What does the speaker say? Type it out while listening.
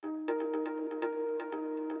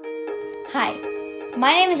Hi,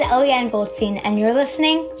 my name is Eliane Goldstein, and you're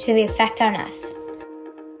listening to The Effect on Us.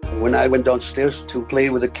 When I went downstairs to play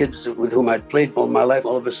with the kids with whom I'd played all my life,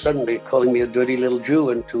 all of a sudden they're calling me a dirty little Jew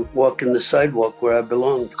and to walk in the sidewalk where I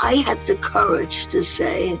belonged. I had the courage to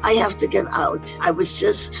say, I have to get out. I was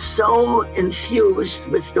just so infused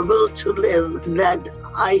with the will to live that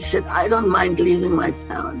I said, I don't mind leaving my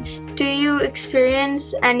parents. Do you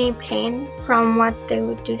experience any pain from what they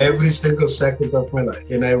would do? Every single second of my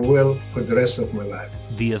life, and I will for the rest of my life.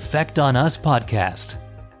 The Effect on Us podcast.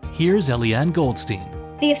 Here's Eliane Goldstein.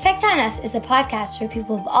 The Effect on Us is a podcast for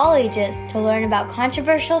people of all ages to learn about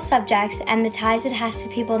controversial subjects and the ties it has to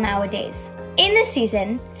people nowadays. In this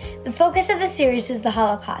season, the focus of the series is the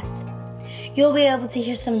Holocaust. You'll be able to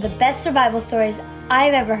hear some of the best survival stories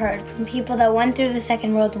I've ever heard from people that went through the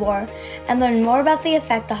Second World War and learn more about the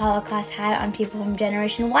effect the Holocaust had on people from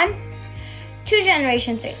Generation 1 to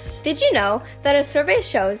Generation 3. Did you know that a survey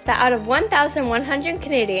shows that out of 1,100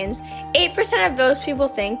 Canadians, 8% of those people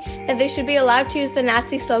think that they should be allowed to use the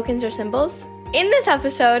Nazi slogans or symbols? In this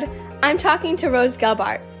episode, I'm talking to Rose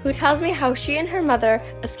Gelbart, who tells me how she and her mother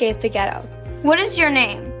escaped the ghetto. What is your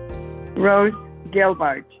name? Rose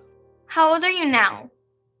Gelbart. How old are you now?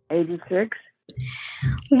 86.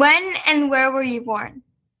 When and where were you born?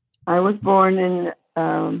 I was born in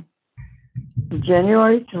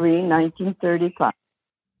January 3, 1935,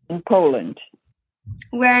 in Poland.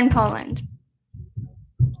 Where in Poland?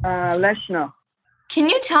 Leszno. Can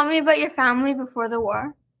you tell me about your family before the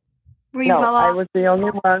war? Were you well off? I was the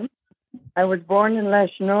only one. I was born in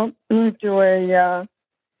Leszno to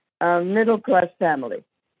a middle-class family.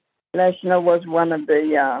 Leszno was one of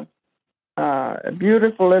the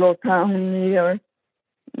beautiful little town near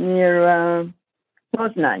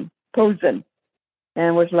Poznań,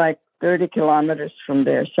 and was like 30 kilometers from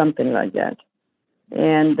there, something like that.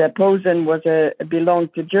 And Poznań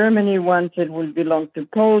belonged to Germany once. It would belong to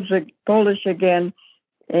Polish again.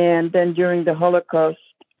 And then during the Holocaust,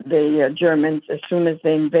 the Germans, as soon as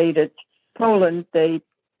they invaded Poland, they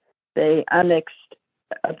annexed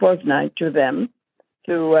Poznań to them,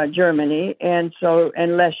 to Germany, and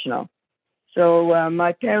Leszno. So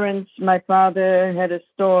my father had a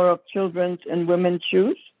store of children's and women's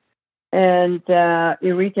shoes and a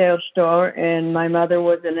retail store, and my mother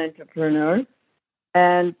was an entrepreneur.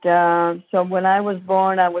 And so when I was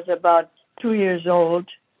born, I was about 2 years old.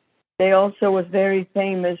 They also was very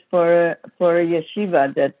famous for a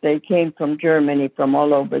yeshiva that they came from Germany, from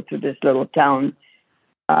all over to this little town,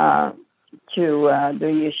 to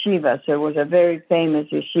the yeshiva. So it was a very famous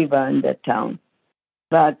yeshiva in that town.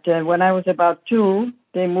 But when I was about 2,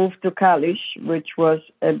 they moved to Kalisz, which was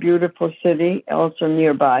a beautiful city, also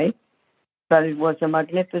nearby. But it was a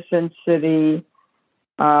magnificent city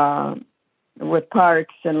with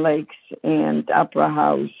parks and lakes and opera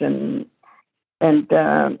house, and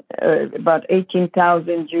about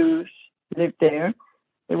 18,000 Jews lived there.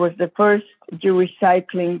 It was the first Jewish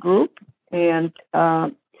cycling group and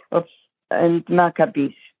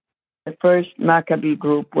Maccabees. The first Maccabee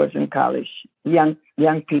group was in Kalisz. Young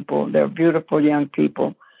people. They're beautiful young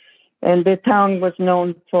people. And the town was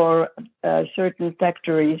known for certain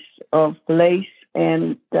factories of lace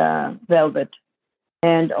and velvet.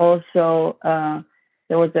 And also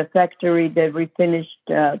there was a factory that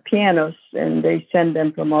refinished pianos, and they sent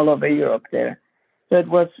them from all over Europe there. So it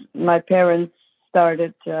was, my parents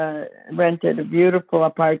rented a beautiful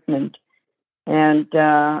apartment and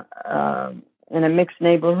in a mixed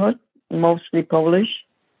neighborhood, mostly Polish.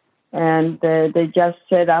 And they just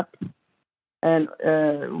set up and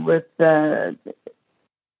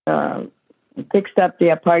fixed up the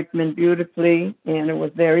apartment beautifully, and it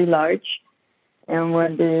was very large. And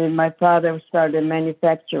when my father started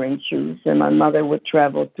manufacturing shoes, and my mother would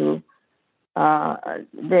travel to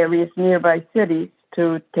various nearby cities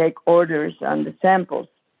to take orders on the samples.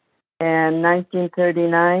 And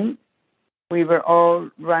 1939, we were all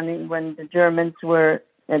running when the Germans were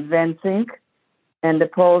advancing, and the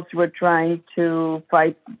Poles were trying to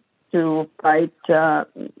fight a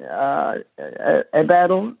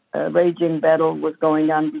battle. A raging battle was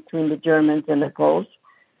going on between the Germans and the Poles.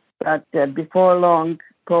 But before long,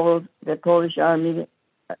 the Polish army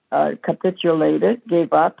capitulated,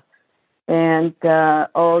 gave up, and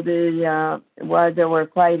while they were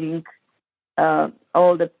fighting,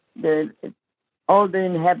 all the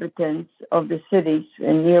inhabitants of the cities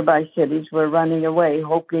and nearby cities were running away,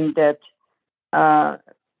 hoping that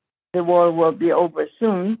the war will be over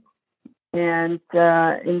soon. And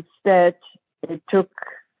instead, it took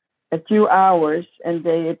a few hours, and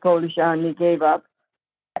the Polish army gave up,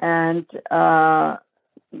 and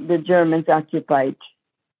the Germans occupied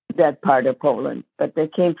that part of Poland, but they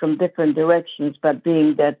came from different directions. But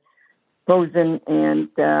being that Posen and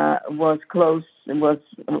was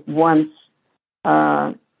once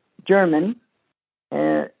German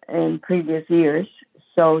in previous years,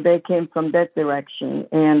 so they came from that direction.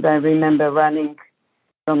 And I remember running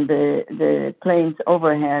from the planes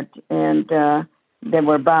overhead, and they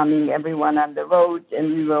were bombing everyone on the road,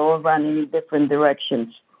 and we were all running in different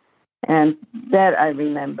directions. And that I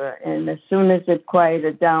remember. And as soon as it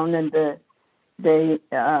quieted down and they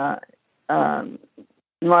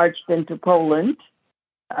marched into Poland,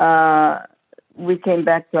 we came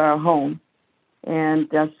back to our home.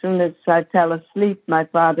 And as soon as I fell asleep, my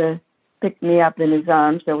father picked me up in his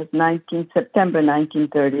arms. That was September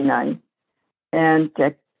 1939. And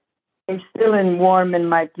I'm still warm in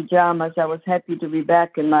my pajamas. I was happy to be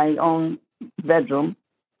back in my own bedroom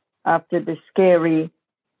after the scary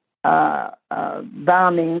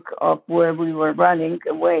bombing of where we were running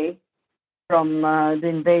away from the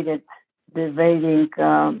invading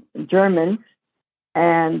Germans,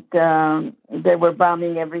 and they were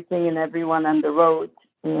bombing everything and everyone on the road.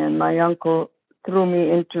 And my uncle threw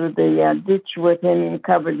me into the ditch with him and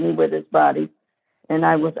covered me with his body. And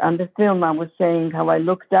I was on the film. I was saying how I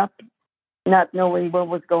looked up, not knowing what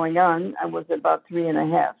was going on. I was about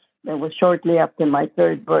 3.5. That was shortly after my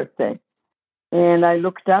 3rd birthday. And I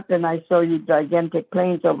looked up and I saw these gigantic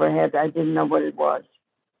planes overhead. I didn't know what it was,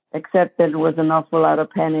 except that there was an awful lot of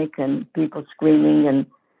panic and people screaming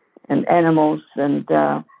and animals and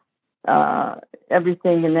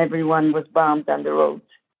everything and everyone was bombed on the roads.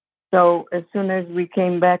 So as soon as we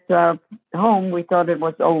came back to our home, we thought it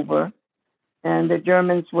was over and the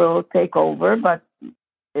Germans will take over, but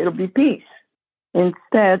it'll be peace.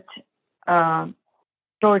 Instead,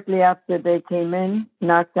 shortly after they came in,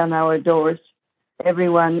 knocked on our doors,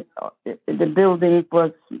 everyone, the building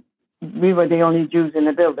was, we were the only Jews in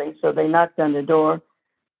the building, so they knocked on the door,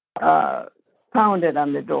 pounded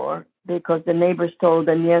on the door, because the neighbors told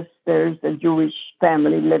them, yes, there's a Jewish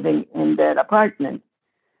family living in that apartment.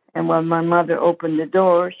 And when my mother opened the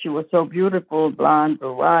door, she was so beautiful, blonde,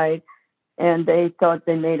 blue-eyed, and they thought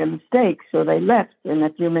they made a mistake, so they left. And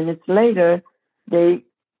a few minutes later, the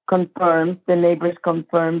neighbors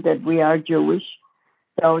confirmed that we are Jewish.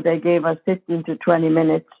 So they gave us 15 to 20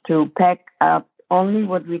 minutes to pack up only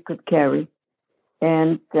what we could carry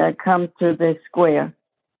and come to the square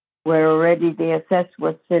where already the SS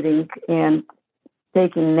was sitting and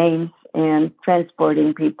taking names and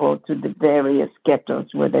transporting people to the various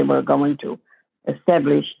ghettos where they were going to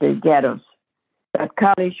establish the ghettos. But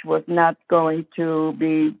Kalisz was not going to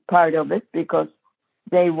be part of it because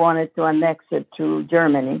they wanted to annex it to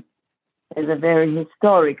Germany. It's a very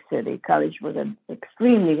historic city. Kalisz was an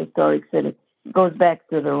extremely historic city. It goes back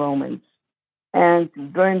to the Romans. And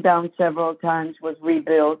burned down several times, was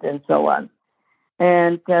rebuilt, and so on.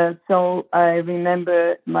 And so I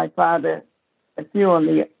remember my father, a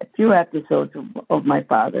few episodes of my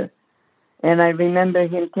father. And I remember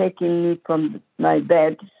him taking me from my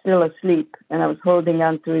bed, still asleep, and I was holding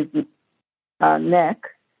onto his neck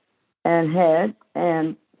and head,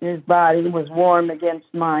 and his body was warm against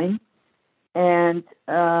mine. And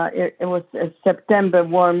it was a September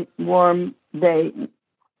warm day.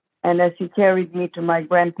 And as he carried me to my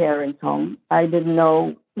grandparents' home, I didn't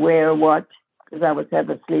know where or what, because I was half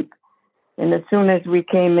asleep. And as soon as we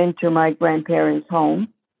came into my grandparents' home,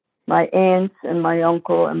 my aunts and my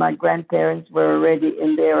uncle and my grandparents were already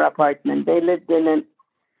in their apartment. They lived in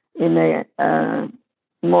a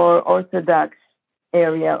more Orthodox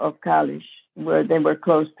area of Kalisz, where they were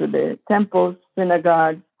close to the temples,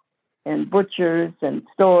 synagogues, and butchers and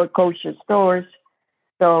kosher stores.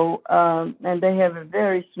 So, and they have a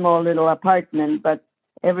very small little apartment, but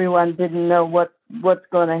everyone didn't know what's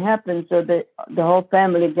going to happen. So the whole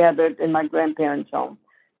family gathered in my grandparents' home.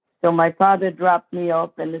 So my father dropped me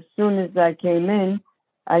off, and as soon as I came in,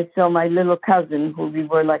 I saw my little cousin, who we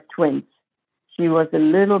were like twins. She was a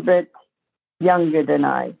little bit younger than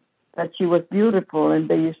I, but she was beautiful, and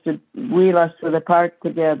they used to wheel us to the park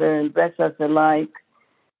together and dress us alike.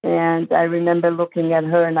 And I remember looking at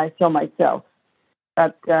her, and I saw myself.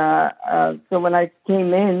 But so when I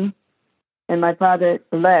came in and my father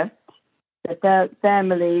left, the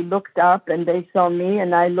family looked up and they saw me,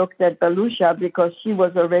 and I looked at Belusha because she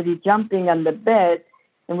was already jumping on the bed,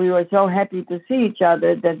 and we were so happy to see each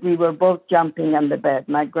other that we were both jumping on the bed,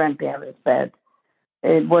 my grandparents' bed.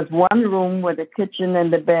 It was one room where the kitchen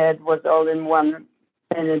and the bed was all in one,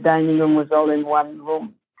 and the dining room was all in one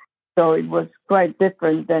room. So it was quite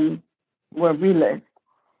different than where we lived.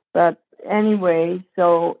 But anyway,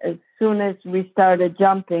 so as soon as we started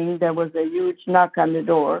jumping, there was a huge knock on the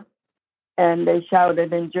door. and they shouted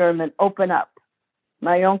in German, "Open up."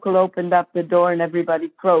 My uncle opened up the door and everybody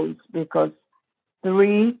froze because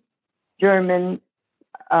 3 German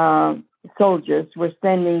soldiers were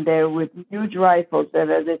standing there with huge rifles that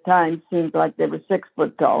at the time seemed like they were 6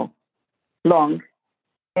 foot long,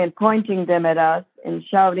 and pointing them at us and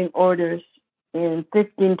shouting orders in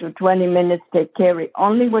 15 to 20 minutes to carry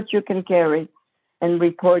only what you can carry and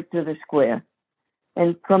report to the square. And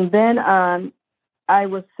from then on,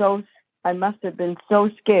 I must have been so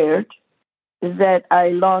scared that I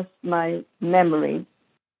lost my memory,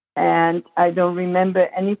 and I don't remember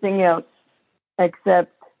anything else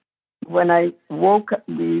except when I woke up.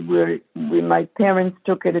 My parents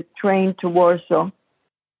took a train to Warsaw.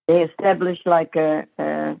 They established like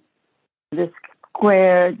this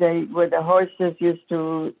square where the horses used to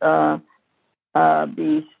be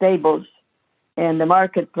stables, and the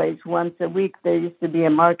marketplace. Once a week there used to be a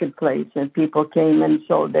marketplace, and people came and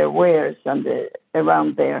sold their wares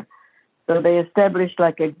around there. So they established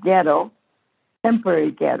like a ghetto,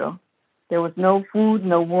 temporary ghetto. There was no food,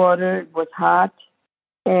 no water. It was hot,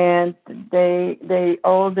 and they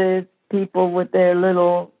all the people with their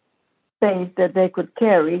little things that they could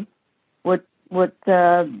carry would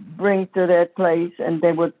bring to their place, and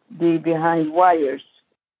they would be behind wires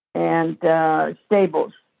and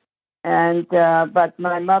stables. And but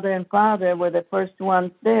my mother and father were the first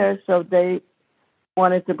ones there, so they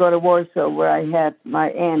wanted to go to Warsaw, where I had my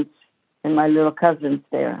aunts and my little cousins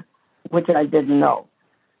there, which I didn't know.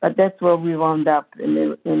 But that's where we wound up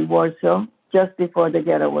in Warsaw, just before the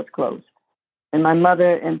ghetto was closed. And my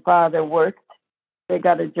mother and father worked. They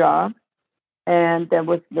got a job. And there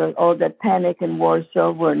was all that panic in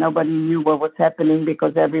Warsaw where nobody knew what was happening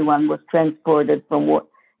because everyone was transported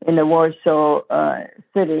in the Warsaw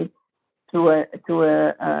city to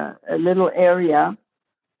a little area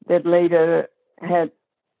that later had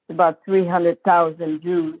about 300,000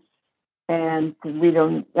 Jews. And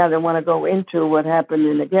I don't want to go into what happened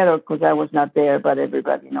in the ghetto because I was not there, but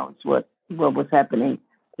everybody knows what was happening,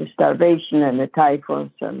 the starvation and the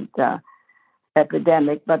typhus and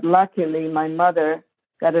epidemic. But luckily, my mother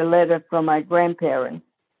got a letter from my grandparents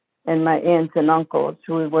and my aunts and uncles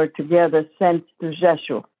who were together sent to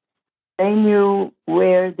Rzeszow. They knew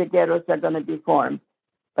where the ghettos are going to be formed,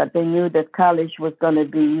 but they knew that college was going to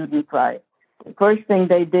be unified. The first thing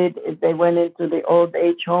they did is they went into the old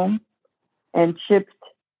age home and shipped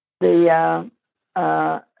the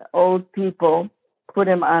old people, put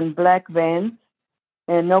them on black vans,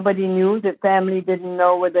 and nobody knew. The family didn't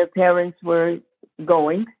know where their parents were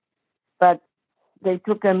going, but they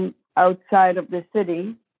took them outside of the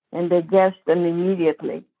city and they gassed them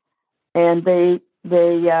immediately. And the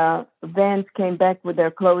vans came back with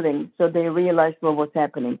their clothing, so they realized what was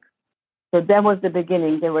happening. So that was the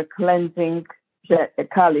beginning. They were cleansing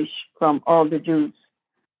Kalisz from all the Jews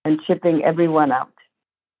and shipping everyone out.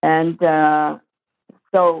 And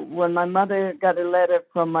so when my mother got a letter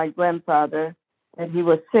from my grandfather that he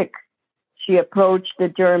was sick, she approached the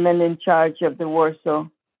German in charge of the Warsaw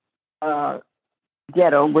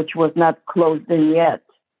ghetto, which was not closed in yet.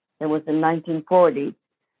 It was in 1940,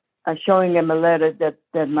 showing him a letter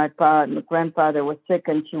that my grandfather was sick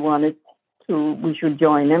and we should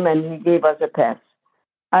join him, and he gave us a pass.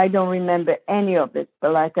 I don't remember any of it,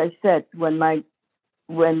 but like I said, when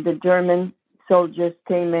the German soldiers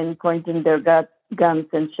came in pointing their guns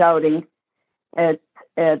and shouting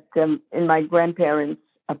in my grandparents'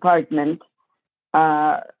 apartment,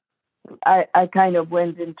 I kind of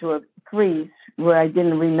went into a freeze where I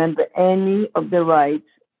didn't remember any of the rights,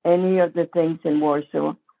 any of the things in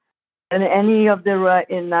Warsaw, and any of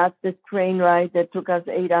not the train ride that took us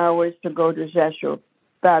 8 hours to go to Rzeszow.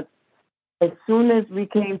 But as soon as we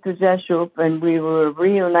came to Rzeszow and we were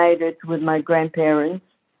reunited with my grandparents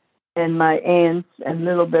and my aunts and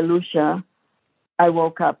little Belusha, I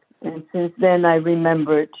woke up. And since then, I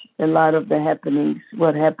remembered a lot of the happenings,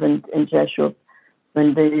 what happened in Rzeszow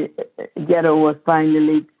when the ghetto was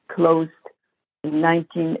finally closed in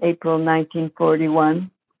April 1941.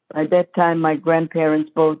 By that time, my grandparents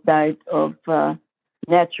both died of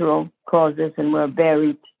natural causes and were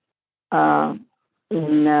buried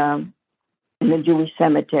in the Jewish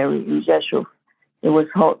cemetery in Rzeszow. It was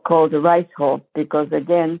called the Rice Hall because,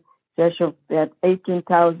 again, Rzeszow had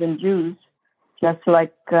 18,000 Jews, just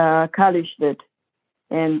like Kalisz did,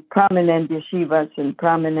 and prominent yeshivas and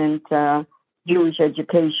prominent Jewish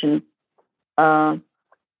education. And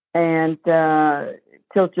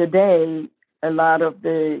till today, a lot of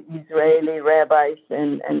the Israeli rabbis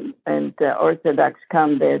and Orthodox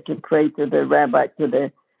come there to pray to the rabbi, to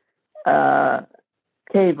the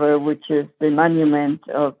Kaver, which is the monument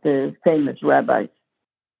of the famous rabbis.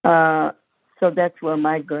 So that's where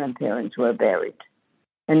my grandparents were buried.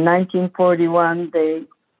 In 1941, they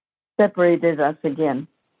separated us again.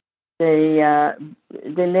 They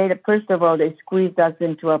made it, first of all, they squeezed us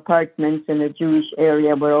into apartments in a Jewish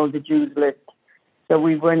area where all the Jews lived. So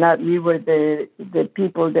we were the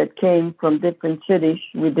people that came from different cities.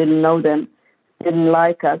 We didn't know them, didn't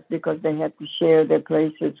like us because they had to share their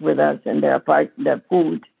places with us and their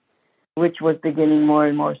food, which was beginning more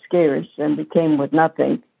and more scarce, and we came with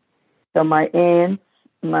nothing. So my aunts,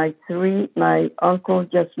 my uncle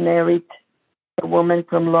just married a woman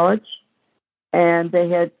from Lodz, and they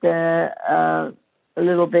had a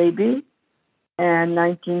little baby in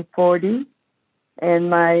 1940. And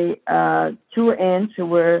my two aunts who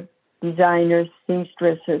were designers,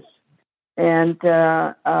 seamstresses, and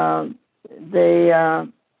they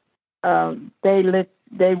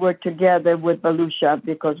were together with Belusha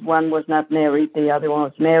because one was not married, the other one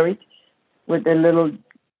was married, with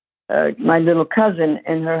my little cousin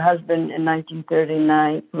and her husband in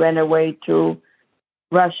 1939 ran away to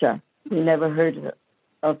Russia. We never heard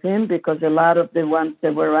of him because a lot of the ones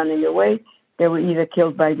that were running away, they were either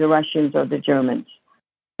killed by the Russians or the Germans.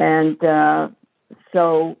 And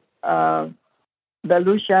so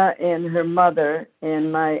Belusha and her mother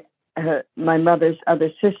and my mother's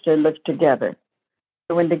other sister lived together.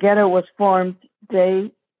 So when the ghetto was formed,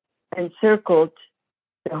 they encircled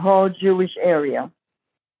the whole Jewish area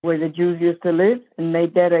where the Jews used to live and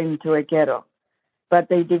made that into a ghetto. But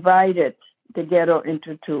they divided the ghetto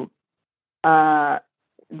into two.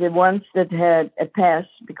 The ones that had a pass,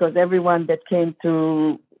 because everyone that came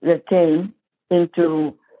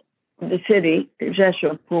into the city,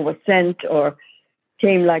 Rzeszow, who was sent or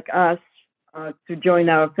came like us to join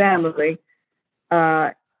our family,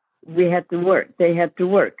 we had to work. They had to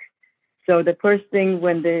work. So the first thing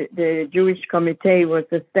when the Jewish committee was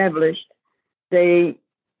established,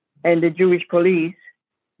 and the Jewish police,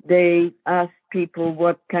 they asked people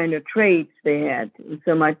what kind of trades they had. And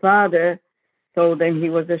so my father told them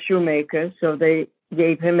he was a shoemaker, so they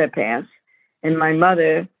gave him a pass. And my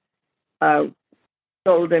mother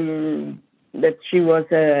told him that she was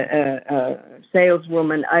a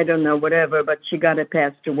saleswoman, I don't know, whatever, but she got a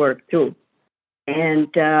pass to work too. And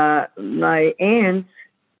my aunts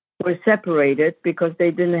were separated because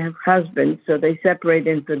they didn't have husbands, so they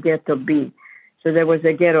separated into ghetto B. So there was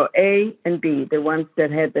a ghetto A and B, the ones that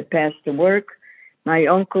had the pass to work. My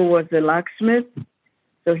uncle was a locksmith,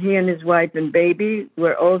 so he and his wife and baby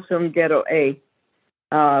were also in ghetto A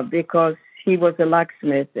because he was a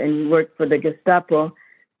locksmith and he worked for the Gestapo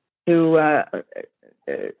to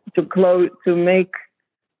make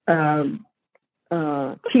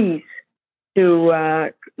keys to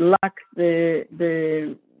lock the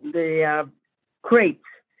crates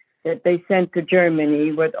that they sent to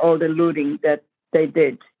Germany with all the looting that they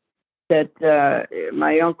did. That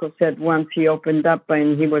my uncle said once he opened up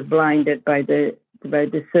and he was blinded by the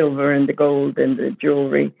silver and the gold and the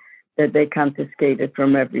jewelry that they confiscated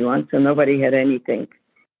from everyone, so nobody had anything.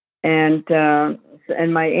 And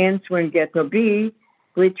my aunts were in ghetto B,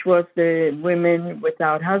 which was the women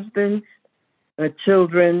without husbands,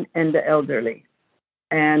 children, and the elderly,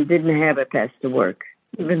 and didn't have a pass to work.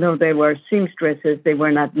 Even though they were seamstresses, they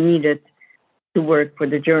were not needed to work for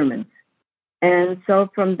the Germans. And so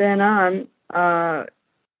from then on,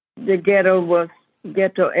 the ghetto was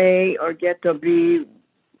ghetto A or ghetto B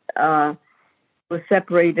was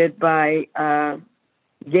separated by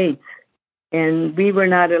gates. And we were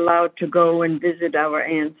not allowed to go and visit our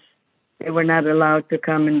aunts. They were not allowed to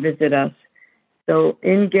come and visit us. So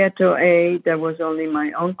in ghetto A, there was only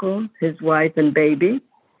my uncle, his wife and baby,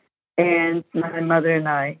 and my mother and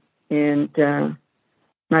I, and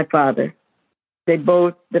my father. They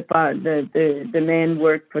both, the man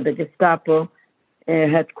worked for the Gestapo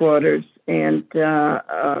headquarters, and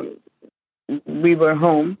we were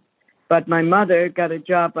home. But my mother got a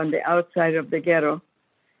job on the outside of the ghetto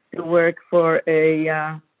to work for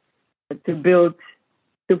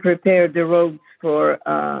to prepare the roads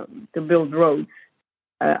to build roads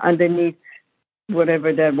underneath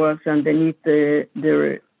whatever that was underneath the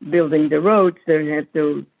building the roads. They had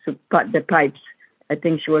to put the pipes. I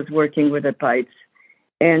think she was working with the pipes.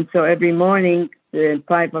 And so every morning at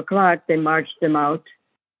 5 o'clock, they marched them out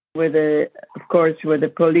with the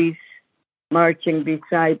police marching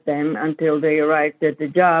beside them until they arrived at the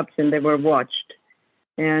jobs, and they were watched.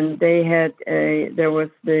 And they had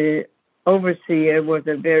the overseer was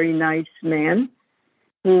a very nice man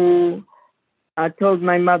who told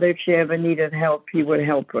my mother if she ever needed help, he would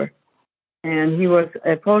help her. And he was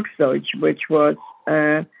a Volksdeutsch, which was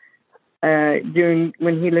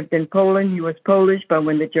when he lived in Poland, he was Polish, but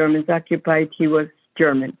when the Germans occupied, he was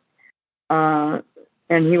German.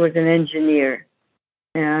 and he was an engineer.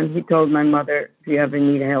 And he told my mother, if you ever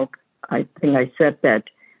need help, I think I said that,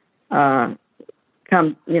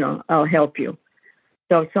 come, I'll help you.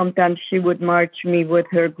 So sometimes she would march me with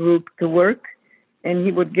her group to work, and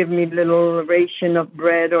he would give me a little ration of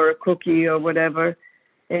bread or a cookie or whatever,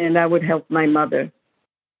 and I would help my mother.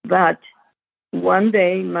 But one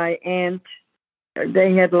day, my aunt,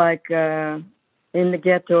 they had in the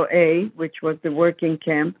ghetto A, which was the working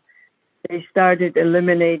camp, they started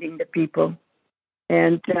eliminating the people.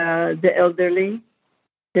 And the elderly,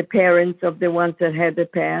 the parents of the ones that had the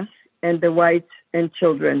pass, and the whites and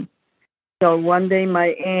children. So one day my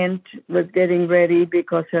aunt was getting ready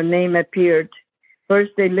because her name appeared.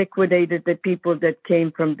 First, they liquidated the people that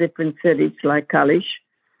came from different cities like Kalisz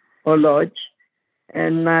or Lodz.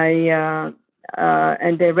 And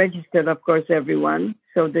and they registered, of course, everyone.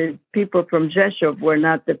 So the people from Rzeszow were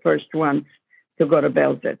not the first ones to go to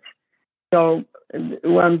Belzec. So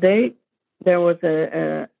one day, there was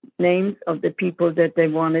a names of the people that they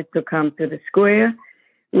wanted to come to the square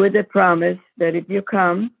with a promise that if you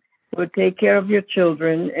come, we'll take care of your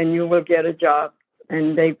children and you will get a job.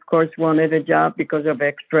 And they, of course, wanted a job because of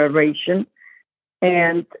extra ration.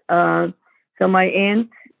 And so my aunt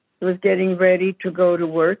was getting ready to go to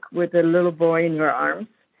work with a little boy in her arms.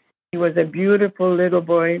 He was a beautiful little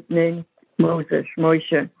boy named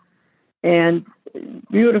Moshe, and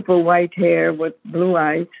beautiful white hair with blue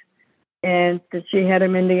eyes. And she had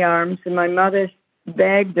him in the arms, and my mother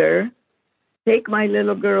begged her, take my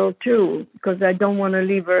little girl too, because I don't want to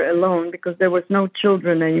leave her alone, because there was no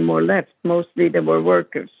children anymore left. Mostly they were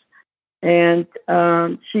workers. And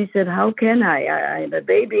she said, how can I have a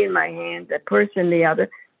baby in my hand, a purse in the other.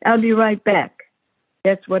 I'll be right back.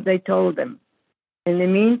 That's what they told them. In the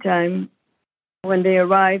meantime, when they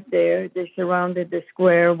arrived there, they surrounded the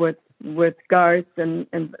square with guards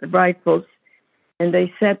and rifles. And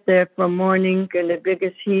they sat there from morning in the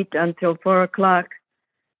biggest heat until 4 o'clock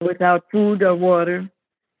without food or water.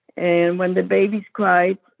 And when the babies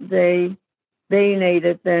cried, they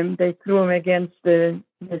bayoneted them. They threw them against the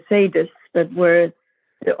sadists that were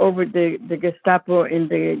over the Gestapo in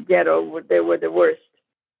the ghetto. They were the worst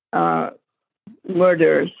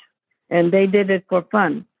murderers. And they did it for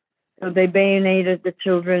fun. So they bayoneted the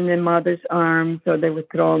children in mother's arms, so they would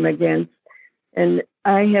throw them against. And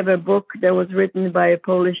I have a book that was written by a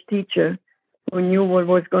Polish teacher who knew what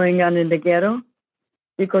was going on in the ghetto,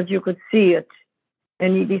 because you could see it.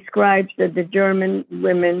 And he describes that the German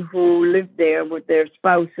women who lived there with their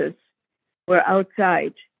spouses were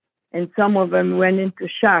outside. And some of them went into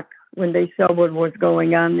shock when they saw what was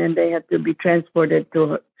going on, and they had to be transported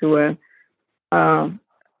to a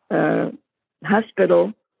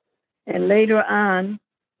hospital. And later on,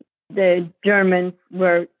 the Germans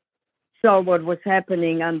saw what was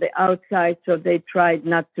happening on the outside, so they tried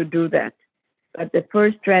not to do that. But the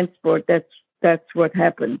first transport, that's what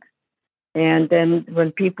happened. And then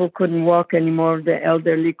when people couldn't walk anymore, the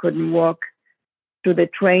elderly couldn't walk to the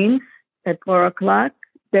trains at 4 o'clock,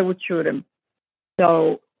 they would shoot them.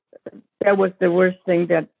 So that was the worst thing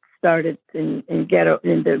that started in ghetto,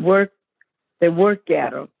 in the work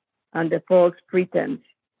ghetto, under false pretense.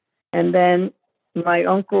 And then my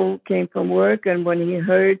uncle came from work, and when he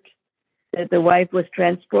heard that the wife was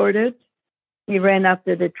transported, he ran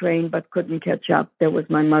after the train but couldn't catch up. That was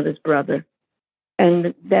my mother's brother.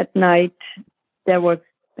 And that night, there was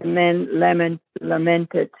the men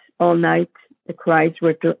lamented all night. The cries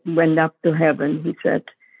went up to heaven, he said,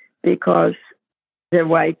 because their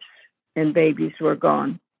wives and babies were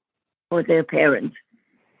gone, or their parents.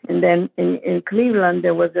 And then in Cleveland,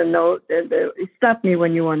 there was a note. Stop me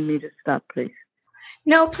when you want me to stop, please.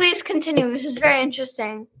 No, please continue. This is very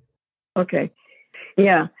interesting. Okay.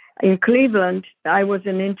 Yeah. In Cleveland, I was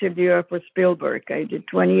an interviewer for Spielberg. I did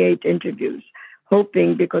 28 interviews,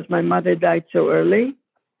 hoping, because my mother died so early,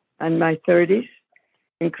 in my 30s,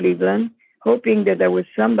 in Cleveland, hoping that there was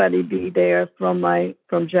somebody be there from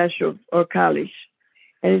Rzeszow or Kalisz.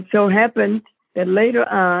 And it so happened that later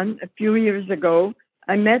on, a few years ago,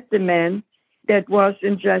 I met the man that was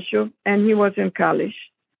in Rzeszow, and he was in Kalisz.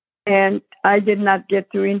 And I did not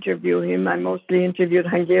get to interview him. I mostly interviewed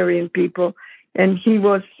Hungarian people, and he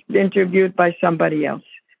was interviewed by somebody else.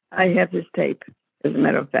 I have his tape, as a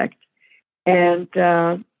matter of fact. And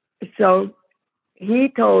so he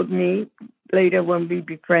told me later, when we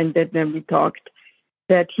befriended and we talked,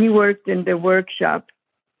 that he worked in the workshop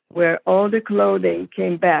where all the clothing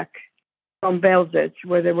came back from Belzec,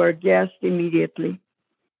 where they were gassed immediately.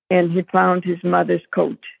 And he found his mother's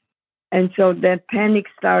coat. And so that panic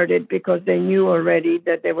started because they knew already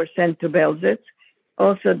that they were sent to Belzec.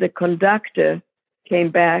 Also, the conductor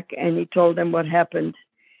came back and he told them what happened.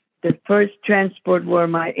 The first transport where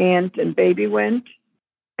my aunt and baby went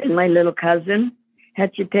and my little cousin,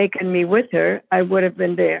 had she taken me with her, I would have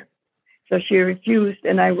been there. So she refused,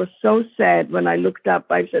 and I was so sad when I looked up.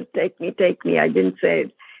 I said, take me, take me. I didn't say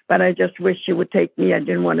it, but I just wish she would take me. I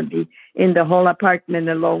didn't want to be in the whole apartment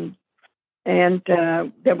alone. And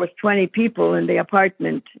there was 20 people in the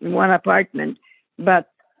apartment, in one apartment, but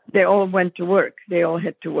they all went to work. They all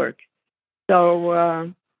had to work.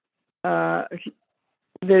 So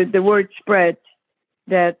the word spread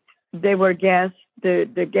that they were gassed.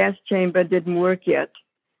 The gas chamber didn't work yet.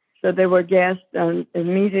 So they were gassed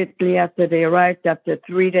immediately after they arrived, after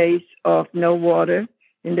 3 days of no water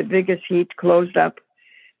in the biggest heat, closed up.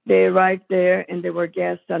 They arrived there and they were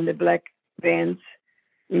gassed on the black vans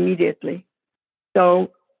immediately.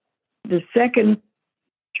 So the second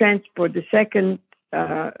transport,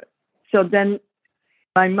 so then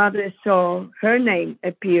my mother saw her name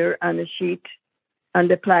appear on a sheet, on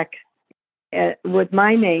the plaque, with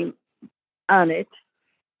my name on it.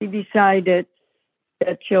 She decided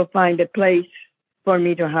that she'll find a place for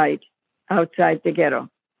me to hide outside the ghetto.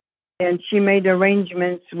 And she made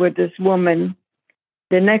arrangements with this woman.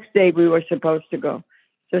 The next day we were supposed to go.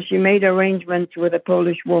 So she made arrangements with a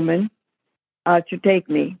Polish woman to take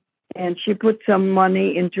me. And she put some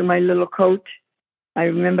money into my little coat. I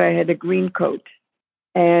remember I had a green coat.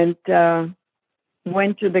 And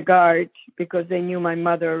went to the guard because they knew my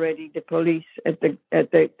mother already, the police.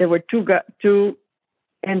 There were two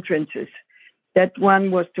entrances. That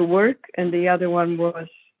one was to work, and the other one was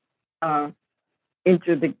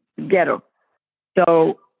into the ghetto.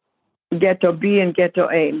 So ghetto B and ghetto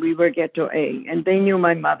A. We were ghetto A, and they knew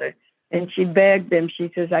my mother. And she begged them.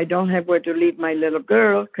 She says, I don't have where to leave my little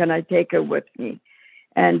girl. Can I take her with me?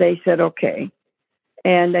 And they said, okay.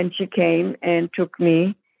 And then she came and took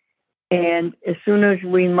me. And as soon as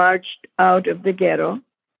we marched out of the ghetto,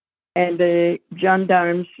 and the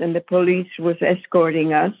gendarmes and the police was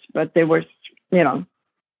escorting us, but they were,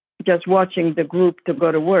 just watching the group to go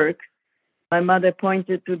to work. My mother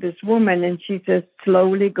pointed to this woman and she says,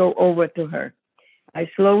 slowly go over to her. I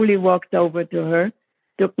slowly walked over to her,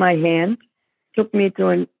 took my hand, took me to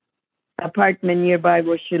an apartment nearby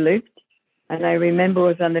where she lived. And I remember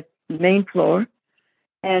it was on the main floor.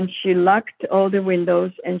 And she locked all the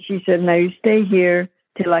windows and she said, now you stay here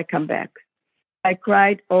till I come back. I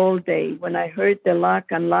cried all day. When I heard the lock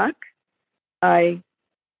unlock, I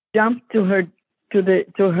jumped to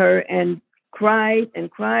her and cried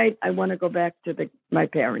and cried. I want to go back to my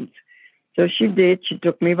parents. So she did. She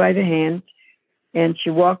took me by the hand and she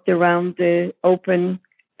walked around the open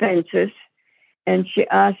fences and she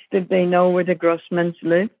asked if they know where the Grossmans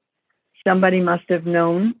live. Somebody must have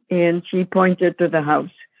known, and she pointed to the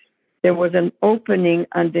house. There was an opening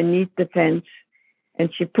underneath the fence,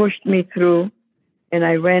 and she pushed me through, and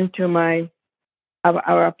I ran to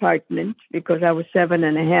our apartment because I was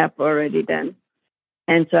 7.5 already then,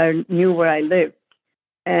 and so I knew where I lived.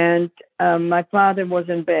 And my father was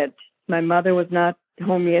in bed. My mother was not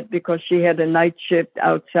home yet because she had a night shift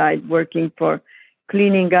outside working for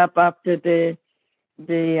cleaning up after the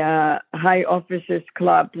high officers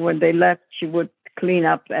club. When they left, she would clean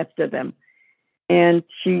up after them. And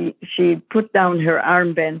she put down her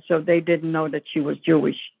armband so they didn't know that she was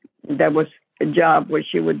Jewish. That was a job where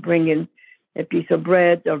she would bring in a piece of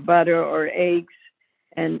bread or butter or eggs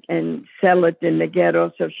and sell it in the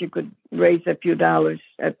ghetto so she could raise a few dollars,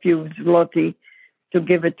 a few zloty, to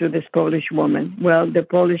give it to this Polish woman. Well, the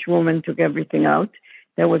Polish woman took everything out.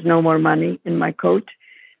 There was no more money in my coat.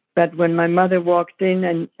 But when my mother walked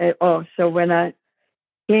in so when I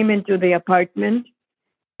came into the apartment,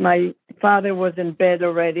 my father was in bed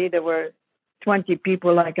already. There were 20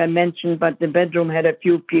 people, like I mentioned, but the bedroom had a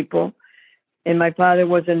few people. And my father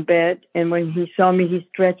was in bed. And when he saw me, he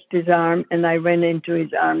stretched his arm and I ran into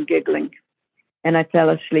his arm giggling. And I fell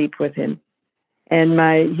asleep with him.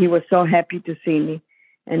 And he was so happy to see me.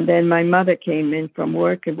 And then my mother came in from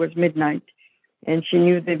work. It was midnight. And she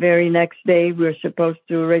knew the very next day we were supposed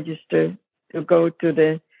to register to go to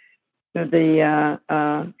the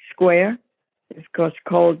square. It's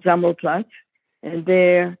called Sammelplatz. And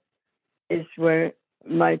there is where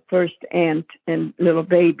my first aunt and little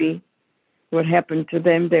baby, what happened to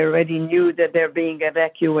them. They already knew that they're being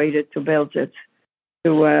evacuated to Belzec,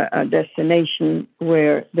 to a destination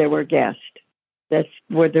where they were gassed. That's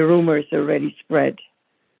where the rumors already spread.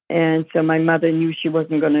 And so my mother knew she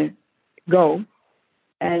wasn't going to go.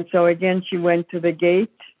 And so again, she went to the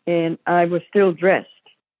gate and I was still dressed,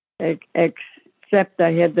 except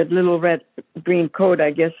I had that little green coat.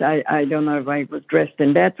 I guess I don't know if I was dressed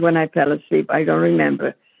in that when I fell asleep. I don't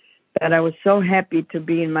remember. that I was so happy to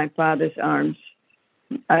be in my father's arms.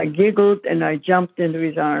 I giggled and I jumped into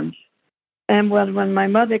his arms. And when my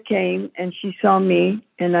mother came and she saw me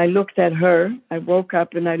and I looked at her, I woke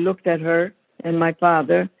up and I looked at her and my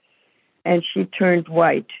father, and she turned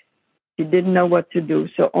white. She didn't know what to do.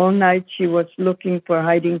 So all night she was looking for a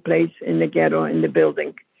hiding place in the ghetto, in the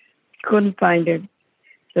building. Couldn't find it.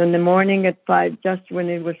 So in the morning at 5, just when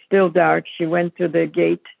it was still dark, she went to the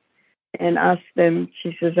gate and asked them,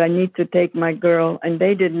 she says, I need to take my girl. And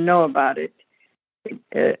they didn't know about it.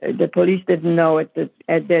 The police didn't know at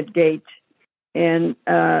that gate. And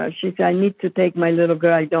she said, I need to take my little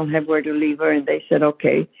girl. I don't have where to leave her. And they said,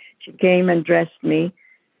 okay. She came and dressed me.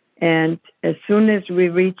 And as soon as we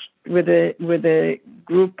reached with a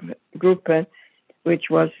group, which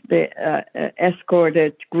was the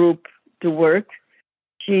escorted group to work,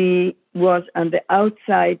 she was on the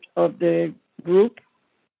outside of the group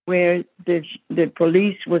where the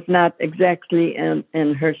police was not exactly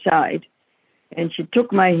on her side. And she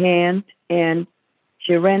took my hand and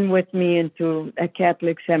she ran with me into a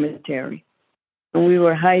Catholic cemetery. And we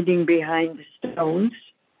were hiding behind the stones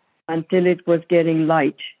until it was getting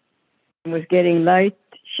light. It was getting light.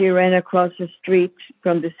 She ran across the street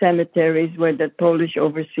from the cemeteries where the Polish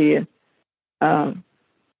overseer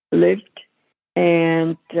lived.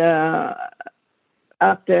 And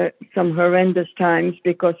after some horrendous times,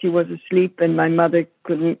 because he was asleep and my mother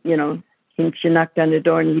couldn't, she knocked on the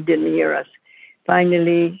door and he didn't hear us.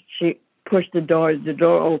 Finally, she pushed the door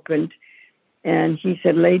opened, and he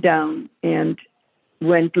said, lay down, and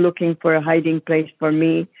went looking for a hiding place for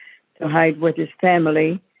me to hide with his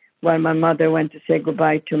family while my mother went to say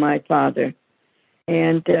goodbye to my father.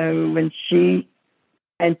 And when she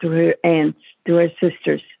went to her aunts, to her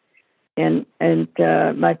sisters, and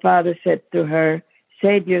my father said to her,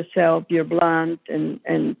 save yourself, you're blonde, and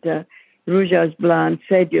Ruja is blonde,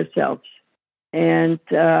 save yourselves. And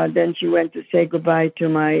then she went to say goodbye to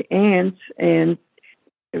my aunts, and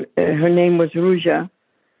her name was Ruja,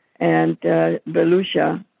 and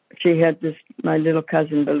Belusha. She had my little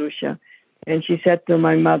cousin Belusha, and she said to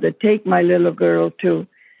my mother, take my little girl too.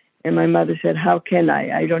 And my mother said, how can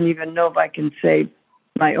I? I don't even know if I can save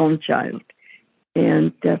my own child.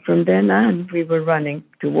 And from then on, we were running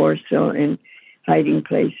to Warsaw and hiding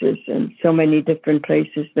places, and so many different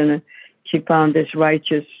places. Then she found this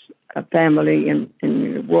righteous family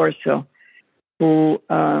in Warsaw, who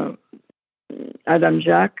Adam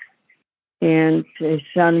Jacques, and his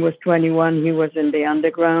son was 21. He was in the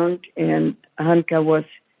underground, and Hanka was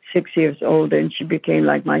 6 years older, and she became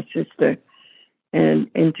like my sister. And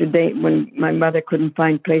today, when my mother couldn't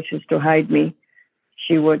find places to hide me,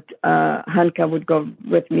 Hanka would go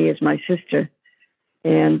with me as my sister.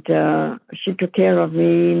 And she took care of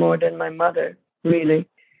me more than my mother, really.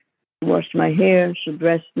 Washed my hair, she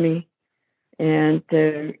dressed me. And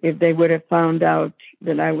if they would have found out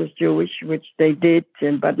that I was Jewish, which they did,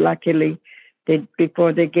 but luckily,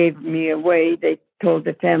 before they gave me away, they told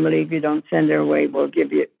the family, if you don't send her away, we'll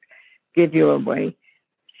give you away.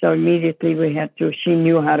 So immediately she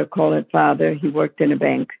knew how to call her father. He worked in a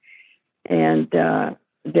bank. And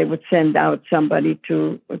they would send out somebody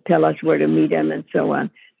to tell us where to meet him and so on.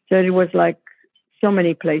 So it was like so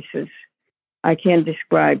many places. I can't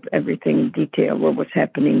describe everything in detail, what was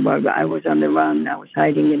happening while I was on the run. I was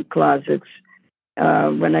hiding in closets.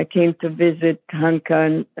 When I came to visit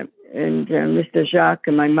Hanka and Mr. Jacques,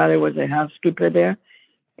 and my mother was a housekeeper there,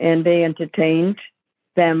 and they entertained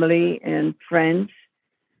family and friends.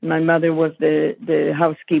 My mother was the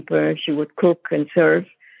housekeeper. She would cook and serve.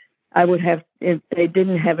 If they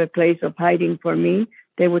didn't have a place of hiding for me,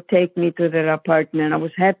 they would take me to their apartment. I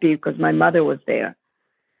was happy because my mother was there.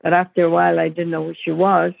 But after a while, I didn't know who she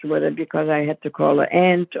was, whether because I had to call her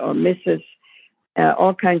aunt or Mrs.,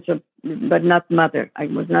 all kinds of, but not mother. I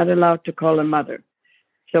was not allowed to call her mother.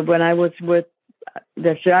 So when I was with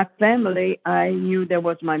the Jacques family, I knew there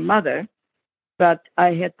was my mother, but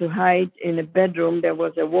I had to hide in a bedroom. There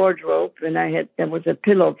was a wardrobe, and there was a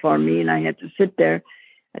pillow for me, and I had to sit there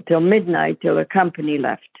until midnight, till the company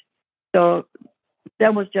left. So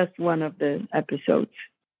that was just one of the episodes.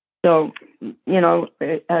 So,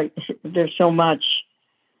 there's so much.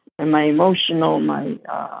 And my emotional,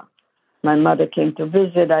 my mother came to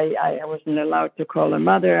visit. I wasn't allowed to call her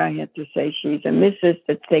mother. I had to say she's a Mrs.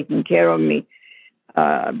 that's taking care of me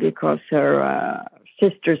because her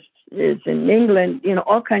sister is in England,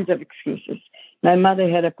 all kinds of excuses. My mother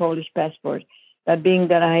had a Polish passport. But being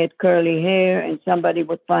that I had curly hair and somebody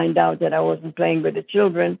would find out that I wasn't playing with the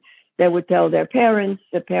children, they would tell their parents.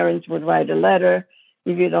 The parents would write a letter.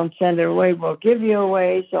 If you don't send her away, we'll give you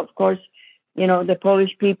away. So, of course, the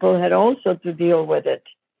Polish people had also to deal with it.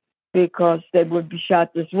 because they would be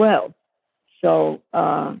shot as well. So,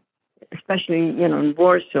 especially, in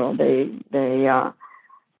Warsaw, they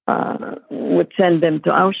would send them to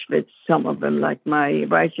Auschwitz, some of them, like my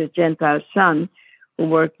righteous Gentile son, who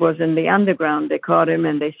was in the underground. They caught him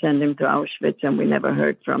and they sent him to Auschwitz, and they never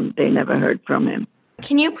heard from him.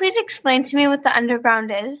 Can you please explain to me what the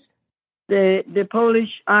underground is? The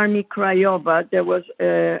Polish Army Krajowa, there was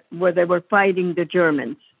where they were fighting the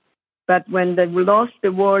Germans. But when they lost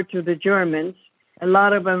the war to the Germans, a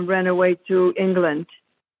lot of them ran away to England,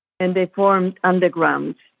 and they formed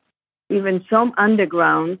undergrounds. Even some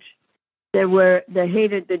underground, they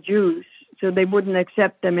hated the Jews, so they wouldn't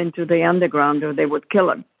accept them into the underground, or they would kill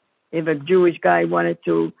them if a Jewish guy wanted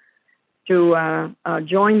to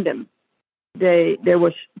join them. They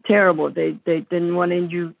was terrible. They didn't want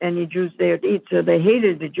any Jews there to eat, so they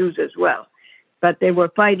hated the Jews as well. But they were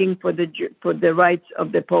fighting for the rights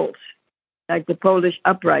of the Poles, like the Polish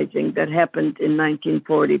uprising that happened in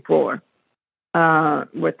 1944,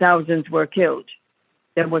 where thousands were killed.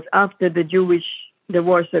 That was after the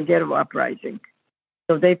Warsaw Ghetto uprising.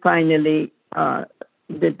 So they finally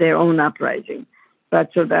did their own uprising.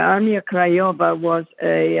 But so the Armia Krajowa was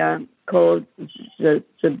called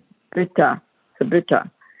Zabita,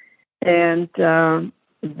 and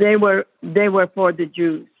they were for the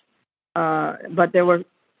Jews, but they were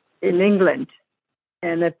in England,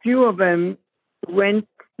 and a few of them went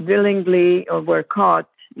willingly or were caught,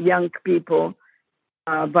 young people,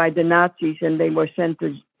 by the Nazis, and they were sent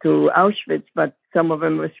to Auschwitz, but some of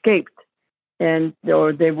them escaped,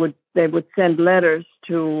 or they would send letters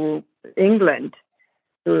to England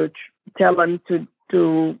to tell them to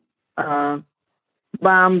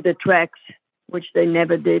bomb the tracks, which they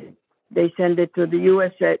never did. They send it to the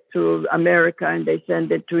USA, to America, and they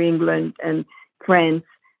send it to England and France.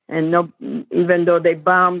 And even though they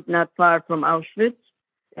bombed not far from Auschwitz,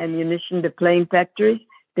 ammunition, the plane factories,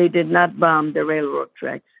 they did not bomb the railroad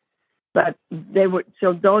tracks. But this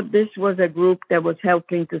was a group that was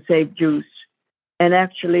helping to save Jews. And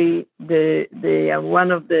actually,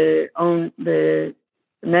 one of the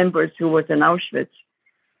members who was in Auschwitz,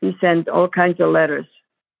 he sent all kinds of letters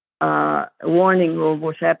warning what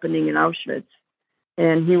was happening in Auschwitz.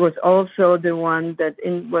 And he was also the one that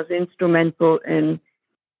was instrumental in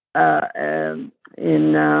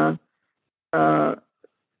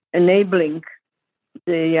enabling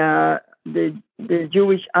the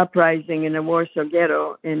Jewish uprising in the Warsaw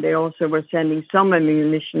Ghetto. And they also were sending some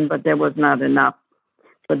ammunition, but there was not enough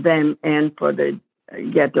for them and for the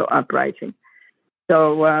ghetto uprising.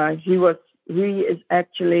 So he is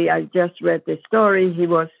actually, I just read the story, he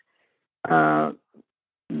was the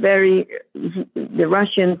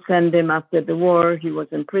Russians sent him after the war. He was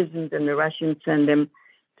imprisoned, and the Russians sent him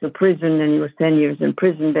to prison, and he was 10 years in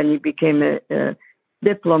prison. Then he became a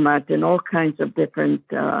diplomat in all kinds of different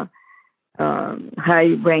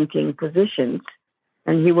high-ranking positions.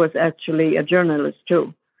 And he was actually a journalist,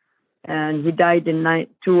 too. And he died in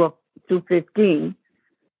 2015.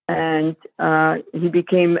 And he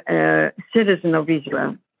became a citizen of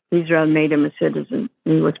Israel. Israel made him a citizen.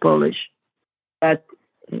 He was Polish. But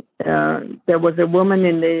there was a woman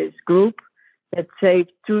in this group that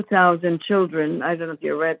saved 2,000 children. I don't know if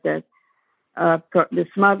you read that. They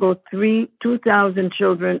smuggled 2,000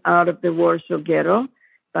 children out of the Warsaw Ghetto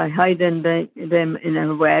by hiding them in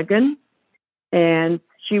a wagon. And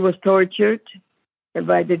she was tortured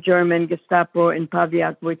by the German Gestapo in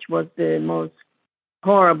Pawiak, which was the most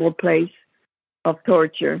horrible place of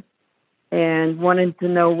torture, and wanted to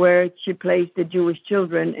know where she placed the Jewish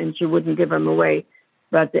children, and she wouldn't give them away.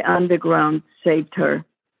 But the underground saved her,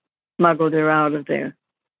 smuggled her out of there.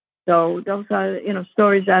 So those are,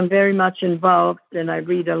 stories. I'm very much involved, and I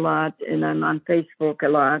read a lot, and I'm on Facebook a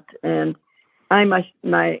lot. And I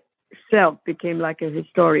myself became like a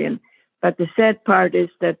historian. But the sad part is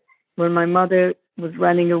that when my mother was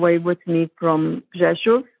running away with me from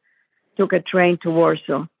Rzeszow, took a train to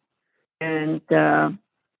Warsaw, and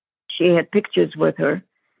she had pictures with her.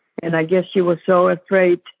 And I guess she was so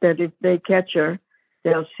afraid that if they catch her,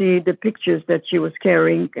 they'll see the pictures that she was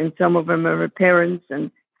carrying, and some of them are her parents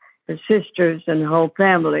and her sisters and the whole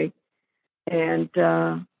family. And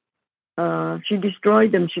she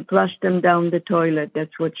destroyed them. She flushed them down the toilet.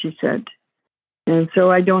 That's what she said. And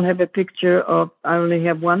so I don't have a picture I only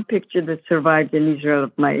have one picture that survived in Israel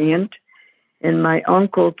of my aunt. And my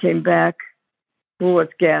uncle came back, who was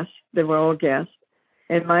guest. They were all guests.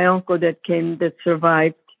 And my uncle that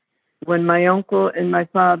survived, when my uncle and my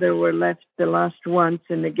father were left the last ones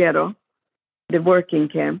in the ghetto, the working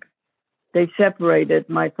camp, they separated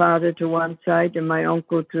my father to one side and my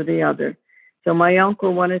uncle to the other. So my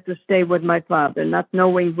uncle wanted to stay with my father, not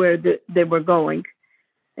knowing where they were going.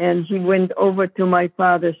 And he went over to my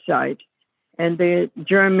father's side. And the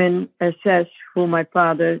German SS, who my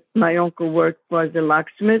uncle worked, was a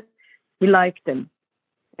locksmith. He liked him.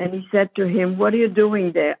 And he said to him, "What are you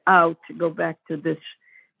doing there? Out, go back to this."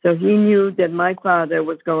 So he knew that my father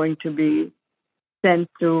was going to be sent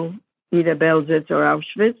to either Belzec or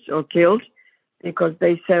Auschwitz or killed, because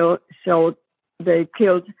they killed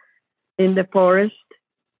in the forest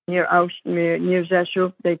near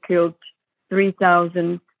Rzeszow. They killed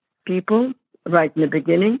 3,000 people right in the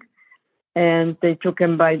beginning, and they took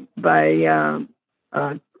them by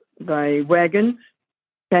wagons,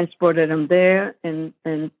 transported them there, and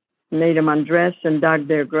made them undress and dug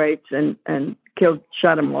their graves and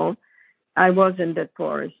shot them all. I was in that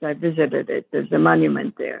forest. I visited it. There's a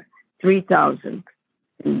monument there. 3,000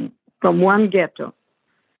 from one ghetto.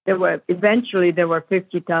 There were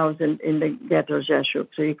 50,000 in the ghetto Rzeszow.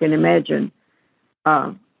 So you can imagine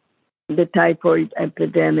the typhoid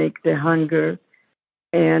epidemic, the hunger,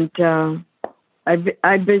 and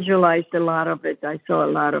I visualized a lot of it. I saw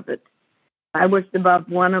a lot of it. I was about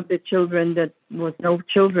one of the children that was no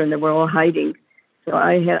children. They were all hiding. So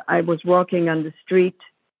I was walking on the street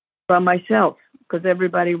by myself because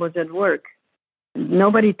everybody was at work.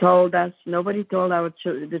 Nobody told us. Nobody told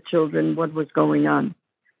the children what was going on.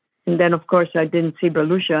 And then, of course, I didn't see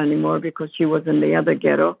Belusha anymore because she was in the other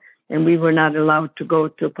ghetto, and we were not allowed to go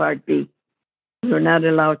to Part B. We were not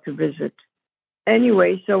allowed to visit.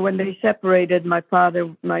 Anyway, so when they separated,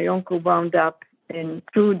 my uncle wound up in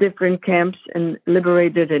 2 different camps and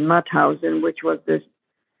liberated in Mauthausen, which was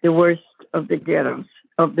the worst of the ghettos,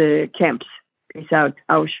 of the camps beside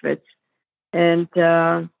Auschwitz. And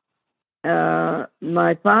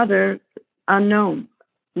my father, unknown,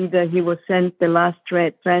 either he was sent the last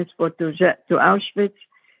transport to Auschwitz,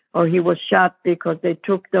 or he was shot because they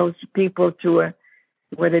took those people to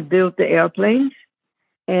where they built the airplanes,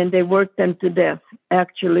 and they worked them to death,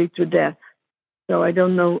 actually to death. So I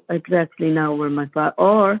don't know exactly now where my father,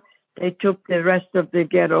 or they took the rest of the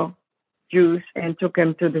ghetto Jews and took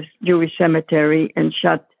them to the Jewish cemetery and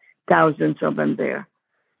shot thousands of them there.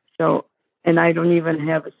 So, and I don't even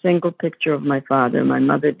have a single picture of my father. My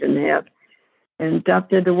mother didn't have. And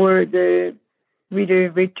after the war, we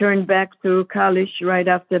returned back to college right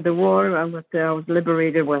after the war. I was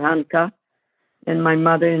liberated with Hanka and my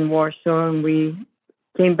mother in Warsaw, and we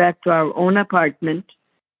came back to our own apartment.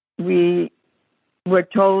 We were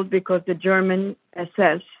told because the German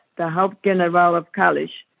SS, the Hauptgeneral of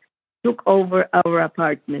college, took over our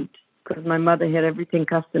apartment because my mother had everything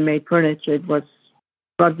custom-made furniture. It was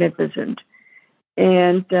magnificent.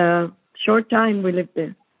 And short time we lived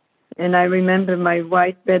there. And I remember my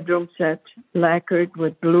white bedroom set, lacquered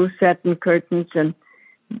with blue satin curtains and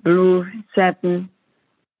blue satin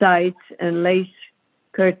sides and lace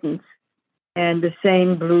curtains, and the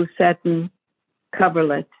same blue satin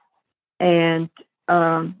coverlet. And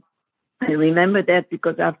I remember that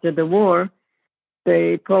because after the war,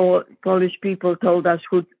 the Polish people told us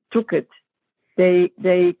who took it.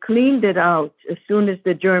 They cleaned it out as soon as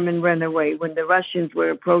the German ran away. When the Russians were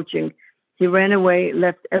approaching, he ran away,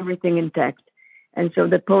 left everything intact. And so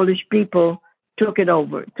the Polish people took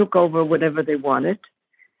over whatever they wanted.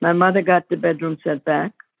 My mother got the bedroom set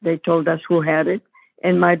back. They told us who had it,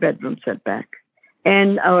 and my bedroom set back.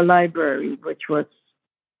 And our library, which was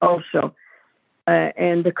also,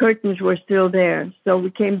 and the curtains were still there. So we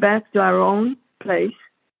came back to our own place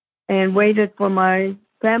and waited for my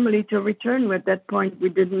family to return. At that point, we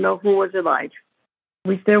didn't know who was alive.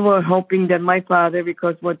 We still were hoping that my father,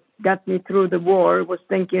 because what got me through the war was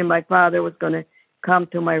thinking my father was going to come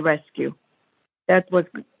to my rescue. That was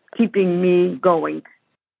keeping me going.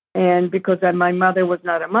 And because my mother was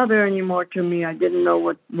not a mother anymore to me, I didn't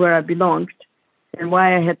know where I belonged and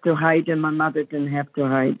why I had to hide, and my mother didn't have to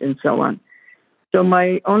hide, and so on. So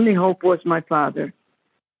my only hope was my father.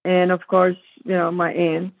 And of course, my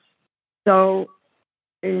aunts. So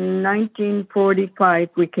in 1945,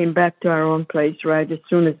 we came back to our own place right as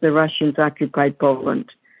soon as the Russians occupied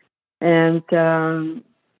Poland. And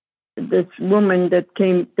this woman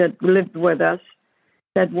that lived with us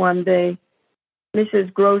said one day,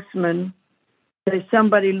 "Mrs. Grossman, there's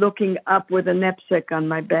somebody looking up with a knapsack on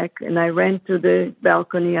my back." And I ran to the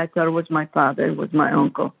balcony. I thought it was my father. It was my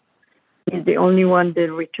uncle. He's the only one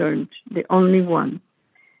that returned, the only one.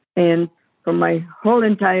 And for my whole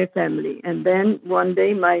entire family. And then one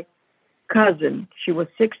day, my cousin, she was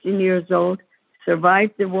 16 years old,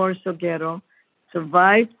 survived the Warsaw Ghetto,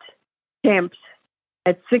 survived camps.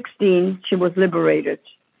 At 16, she was liberated.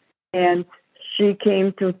 And she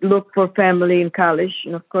came to look for family in Kalisz.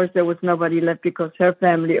 And of course, there was nobody left because her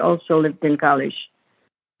family also lived in Kalisz,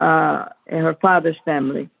 her father's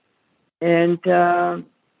family. And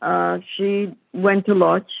she went to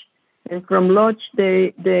Lodz. And from Lodz,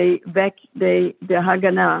 the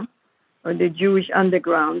Haganah, or the Jewish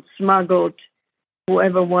underground, smuggled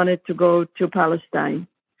whoever wanted to go to Palestine,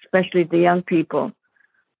 especially the young people.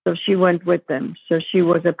 So she went with them. So she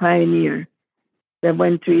was a pioneer that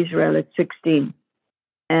went to Israel at 16.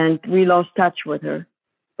 And we lost touch with her.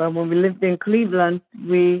 But when we lived in Cleveland,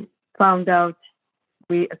 we found out,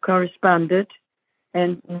 we corresponded,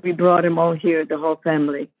 and we brought them all here, the whole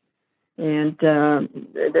family. And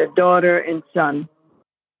the daughter and son.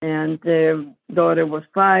 And the daughter was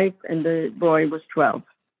 5 and the boy was 12.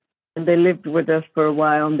 And they lived with us for a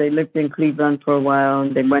while, and they lived in Cleveland for a while,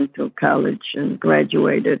 and they went to college and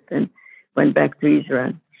graduated and went back to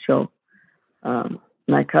Israel. So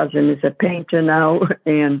my cousin is a painter now,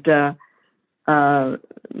 and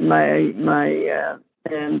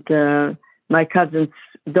my cousin's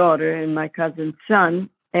daughter and my cousin's son,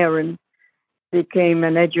 Aaron, became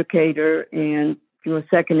an educator, and he was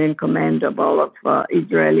second in command of all of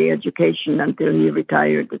Israeli education until he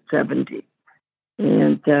retired at 70.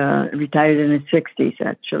 And retired in his 60s,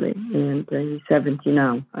 actually. And he's 70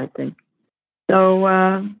 now, I think. So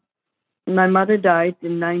my mother died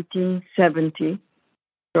in 1970,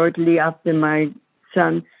 shortly after my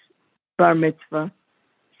son's bar mitzvah,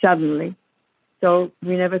 suddenly. So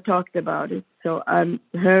we never talked about it. So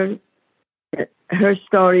her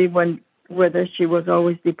story went with her. She was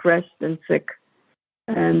always depressed and sick.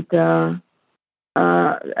 And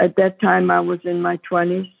at that time, I was in my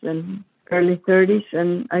 20s and early 30s,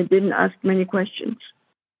 and I didn't ask many questions.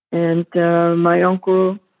 And my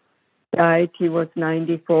uncle died. He was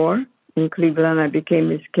 94 in Cleveland. I became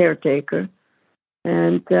his caretaker.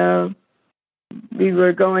 And we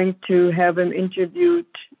were going to have him interviewed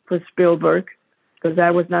for Spielberg because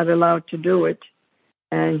I was not allowed to do it.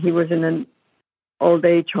 And he was in an old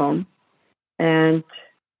age home and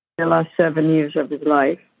the last 7 years of his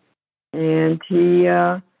life. And he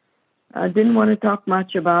didn't want to talk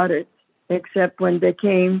much about it, except when they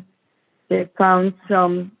came, they found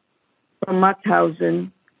some from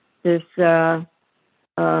Mauthausen, this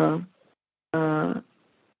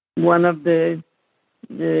one of the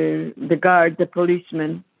guard, the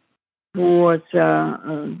policeman, who was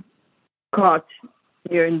caught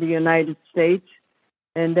here in the United States,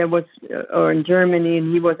 and there was, or in Germany,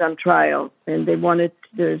 and he was on trial, and they wanted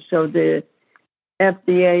to, so the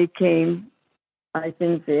FDA came, I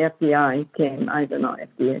think the FBI came, I don't know,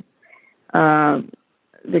 FDA.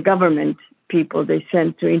 The government people they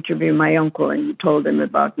sent to interview my uncle, and he told them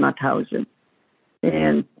about Mauthausen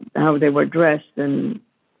and how they were dressed, and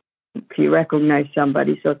he recognized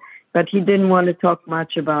somebody. So, but he didn't want to talk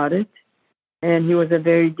much about it, and he was a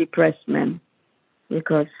very depressed man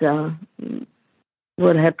because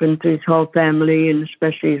what happened to his whole family, and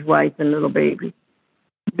especially his wife and little baby.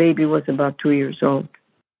 The baby was about 2 years old.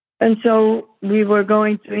 And so we were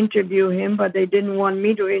going to interview him, but they didn't want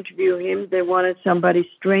me to interview him. They wanted somebody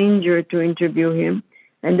stranger to interview him.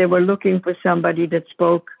 And they were looking for somebody that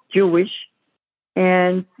spoke Jewish,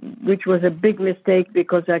 and which was a big mistake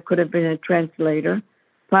because I could have been a translator.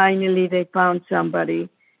 Finally, they found somebody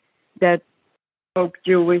that spoke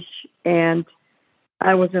Jewish, and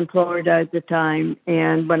I was in Florida at the time.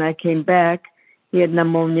 And when I came back, he had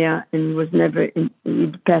pneumonia and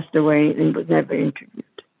he passed away and was never interviewed.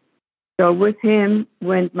 So with him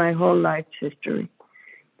went my whole life's history.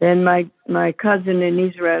 Then my cousin in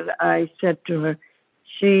Israel, I said to her,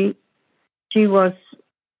 she was,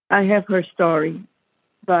 I have her story,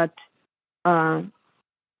 but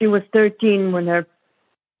she was 13 when her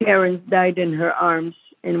parents died in her arms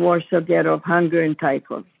in Warsaw ghetto of hunger and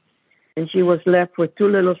typhoid. And she was left with 2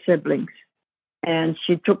 little siblings. And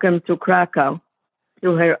she took them to Krakow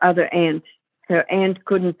to her other aunt. Her aunt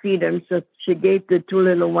couldn't feed them, so she gave the 2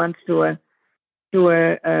 little ones to a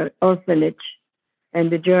orphanage.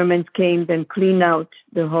 And the Germans came and cleaned out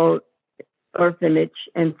the whole orphanage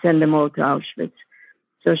and sent them all to Auschwitz.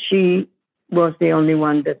 So she was the only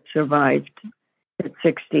one that survived at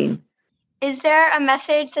 16. Is there a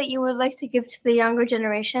message that you would like to give to the younger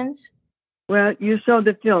generations? Well, you saw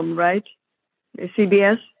the film, right?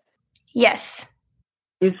 CBS? Yes.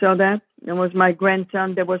 You saw that? It was my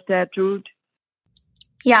grandson that was tattooed?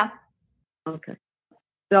 Yeah. Okay.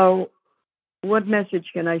 So what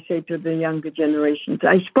message can I say to the younger generations?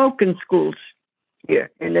 I spoke in schools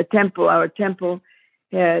here in the temple. Our temple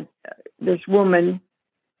had this woman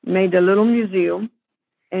made a little museum,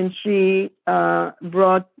 and she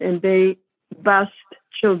brought, and they bused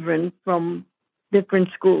children from different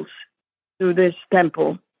schools to this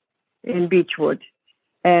temple in Beechwood.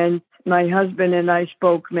 And my husband and I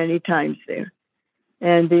spoke many times there.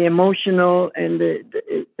 And the emotional and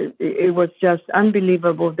it was just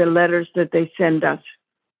unbelievable, the letters that they sent us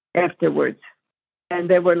afterwards. And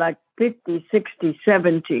there were like 50, 60,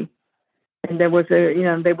 70. And there was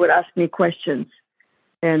they would ask me questions.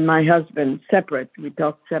 And my husband, separate. We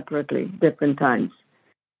talked separately, different times.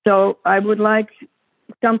 So I would like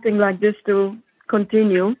something like this to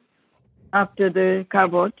continue after the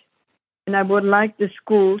kavod. And I would like the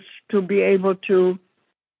schools to be able to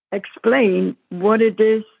explain what it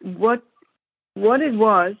is, what it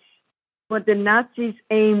was, what the Nazis'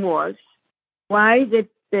 aim was, why did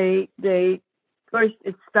they first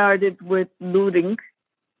it started with looting,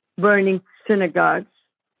 burning synagogues,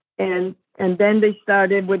 and then they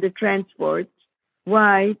started with the transports.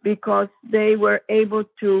 Why? Because they were able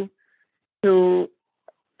to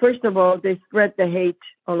first of all, they spread the hate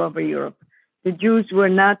all over Europe. The Jews were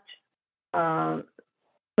not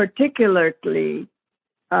particularly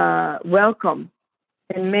welcome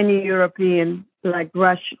in many European, like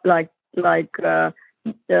Russia, like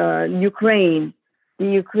Ukraine.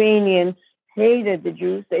 The Ukrainians hated the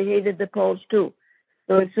Jews. They hated the Poles too.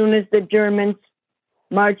 So as soon as the Germans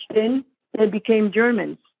marched in, they became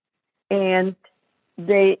Germans, and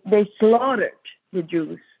they slaughtered the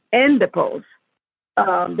Jews and the Poles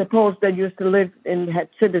that used to live and had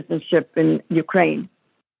citizenship in Ukraine.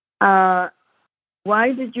 Why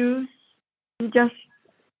the Jews? He just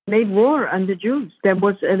made war on the Jews. There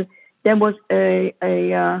was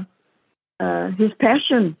his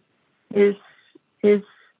passion, his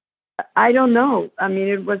I don't know. I mean,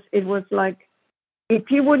 it was like if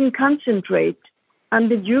he wouldn't concentrate on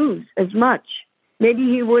the Jews as much, maybe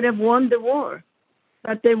he would have won the war.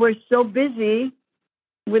 But they were so busy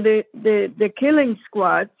with the killing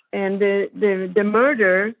squads and the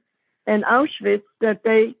murder and Auschwitz that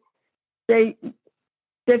they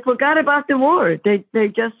forgot about the war. It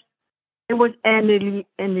was an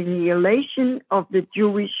annihilation of the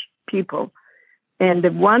Jewish people. And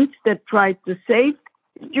the ones that tried to save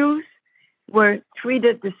the Jews were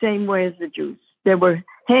treated the same way as the Jews. They were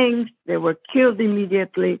hanged, they were killed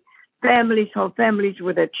immediately. Whole families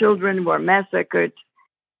with their children were massacred.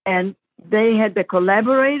 And they had the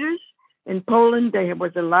collaborators. In Poland, there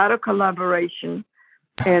was a lot of collaboration.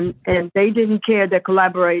 And they didn't care, the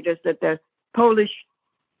collaborators, that their Polish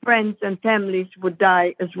friends and families would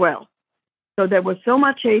die as well. So there was so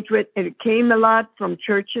much hatred, and it came a lot from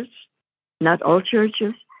churches, not all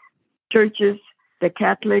churches, the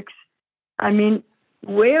Catholics. I mean,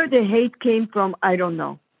 where the hate came from, I don't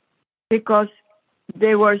know. Because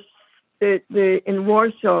there was in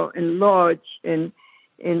Warsaw, in Lodz, in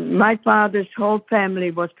my father's whole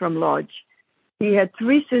family was from Lodz. He had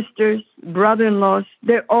 3 sisters, brother-in-laws,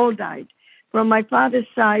 they all died. From my father's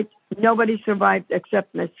side, nobody survived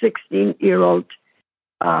except a 16-year-old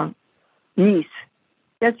niece.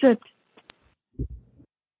 That's it.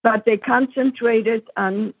 But they concentrated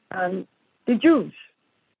on the Jews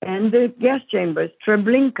and the gas chambers,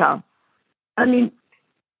 Treblinka. I mean,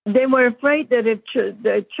 they were afraid that if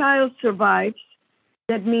the child survives,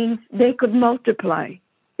 that means they could multiply.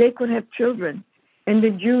 They could have children, and the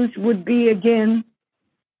Jews would be again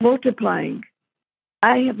multiplying.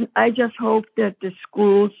 I just hope that the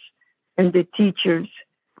schools and the teachers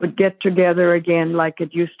would get together again like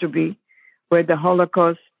it used to be, where the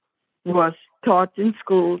Holocaust was taught in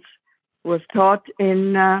schools, was taught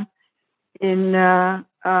in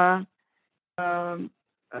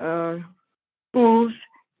schools,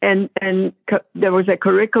 and there was a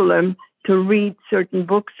curriculum to read certain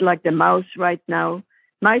books like The Mouse right now.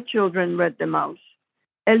 My children read The Mouse.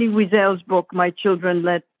 Elie Wiesel's book, my children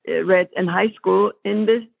read in high school in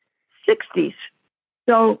the 60s.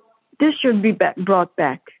 So this should be brought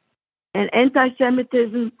back. And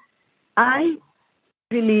anti-Semitism, I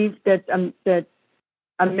believe that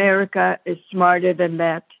America is smarter than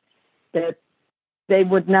that they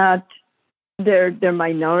would not, they're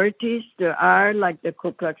minorities. There are, like the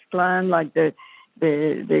Ku Klux Klan, like the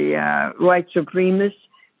white supremacists,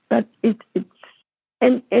 but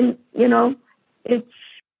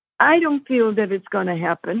I don't feel that it's going to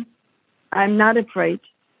happen. I'm not afraid.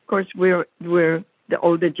 Of course, we're the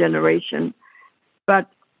older generation, but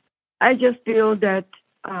I just feel that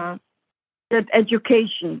that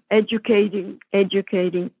educating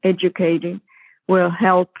will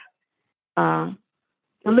help to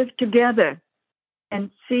live together and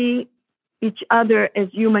see each other as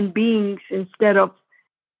human beings instead of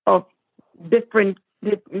different.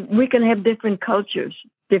 We can have different cultures,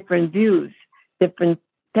 different views, different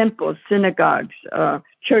temples, synagogues,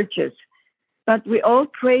 churches, but we all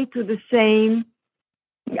pray to the same.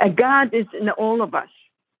 God is in all of us.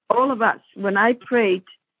 All of us. When I prayed,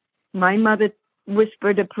 my mother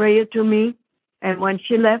whispered a prayer to me, and when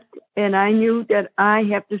she left, and I knew that I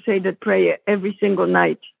have to say that prayer every single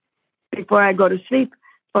night before I go to sleep,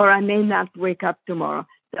 or I may not wake up tomorrow.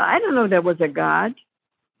 So I don't know there was a God.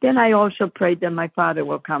 Then I also prayed that my father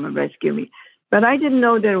will come and rescue me. But I didn't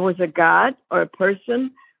know there was a God or a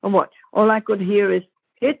person or what. All I could hear is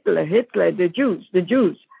Hitler, the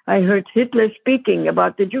Jews. I heard Hitler speaking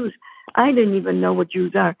about the Jews. I didn't even know what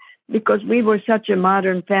Jews are because we were such a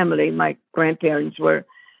modern family. My grandparents were.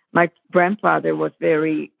 My grandfather was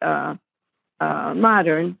very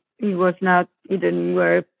modern. He didn't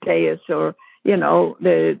wear payas or,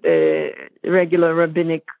 the regular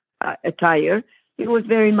rabbinic attire. He was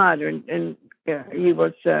very modern. And he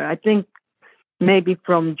was, I think, maybe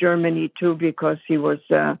from Germany too, because he was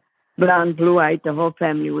blonde, blue-eyed. The whole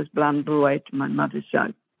family was blonde, blue-eyed, my mother's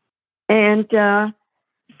son. And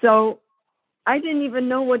so I didn't even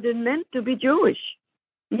know what it meant to be Jewish.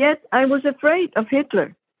 Yet I was afraid of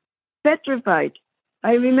Hitler, petrified.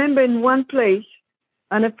 I remember in one place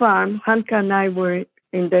on a farm, Hanka and I were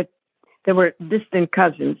in that. They were distant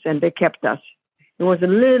cousins, and they kept us. It was a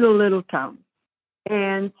little town.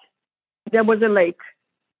 And there was a lake.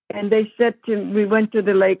 And they said we went to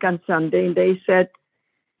the lake on Sunday, and they said,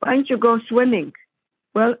 why don't you go swimming?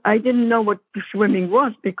 Well, I didn't know what swimming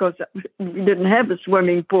was because we didn't have a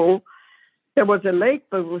swimming pool. There was a lake,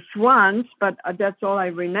 but it was swans, but that's all I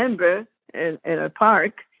remember in a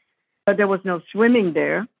park. But there was no swimming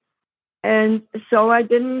there. And so I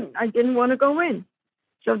didn't want to go in.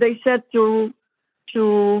 So they said to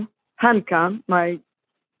Hanka, my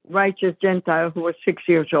righteous Gentile who was 6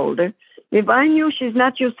 years older, if I knew she's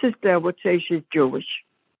not your sister, I would say she's Jewish.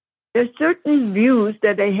 There's certain views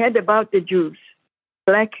that they had about the Jews,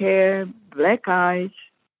 black hair, black eyes,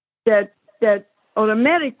 that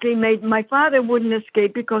automatically made my father wouldn't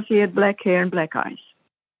escape because he had black hair and black eyes.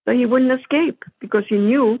 So he wouldn't escape because he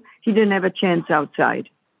knew he didn't have a chance outside.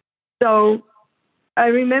 So I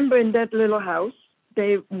remember in that little house,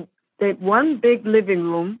 they had one big living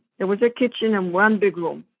room. There was a kitchen and one big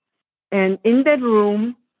room. And in that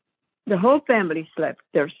room, the whole family slept.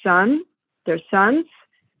 Their sons,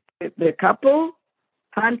 the couple,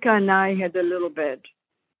 Hanka and I had a little bed.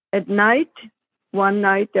 At night, one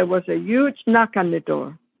night, there was a huge knock on the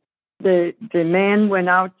door. The man went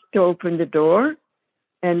out to open the door,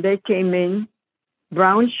 and they came in,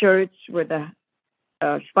 brown shirts with a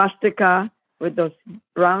swastika, with those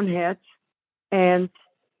brown hats, and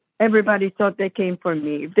everybody thought they came for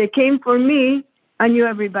me. If they came for me, I knew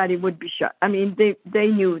everybody would be shot. I mean, they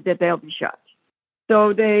knew that they'll be shot.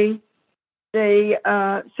 So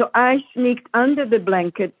so I sneaked under the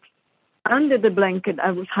blanket. Under the blanket,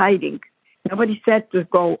 I was hiding. Nobody said to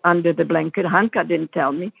go under the blanket. Hanka didn't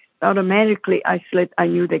tell me. Automatically, I slid. I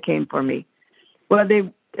knew they came for me. Well,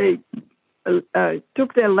 they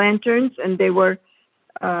took their lanterns and they were,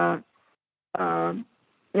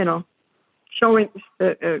 showing.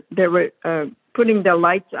 They were putting their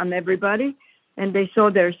lights on everybody, and they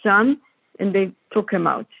saw their son, and they took him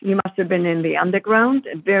out. He must have been in the underground.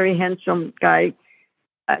 A very handsome guy.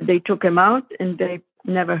 They took him out, and they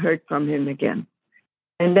never heard from him again.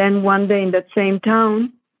 And then one day in that same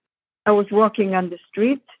town, I was walking on the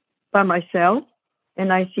street by myself,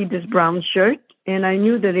 and I see this brown shirt, and I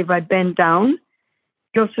knew that if I bent down,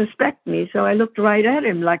 he'll suspect me. So I looked right at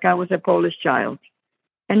him like I was a Polish child,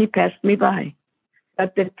 and he passed me by.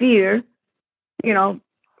 But the fear,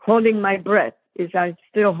 holding my breath, I'm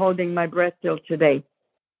still holding my breath till today.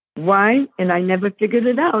 Why? And I never figured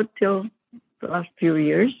it out till the last few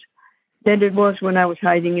years. That it was when I was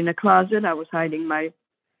hiding in a closet. I was hiding my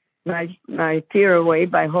fear away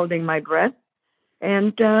by holding my breath.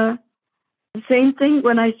 And the same thing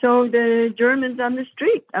when I saw the Germans on the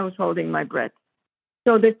street, I was holding my breath.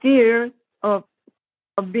 So the fear of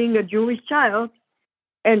being a Jewish child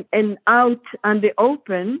and out on the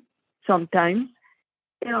open sometimes,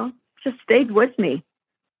 just stayed with me.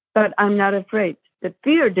 But I'm not afraid. The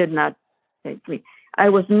fear did not take me. I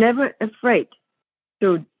was never afraid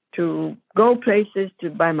to go places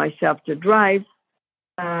by myself, to drive.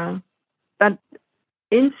 But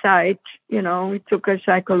inside, it took a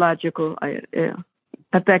psychological,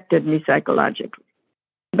 affected me psychologically.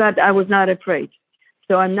 But I was not afraid.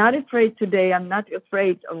 So I'm not afraid today. I'm not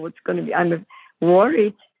afraid of what's going to be. I'm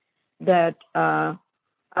worried that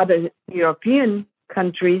other European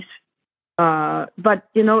countries, but,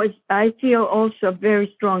 I feel also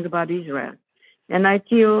very strong about Israel. And I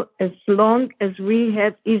feel as long as we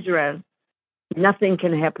have Israel, nothing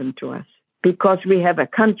can happen to us because we have a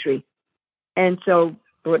country And so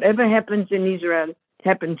whatever happens in Israel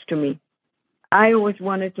happens to me. I always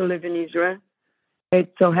wanted to live in Israel.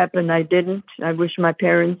 It so happened I didn't. I wish my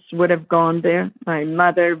parents would have gone there. My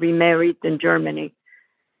mother remarried in Germany,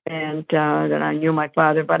 and then I knew my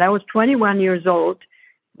father. But I was 21 years old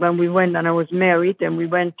when we went, and I was married, and we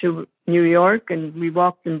went to New York, and we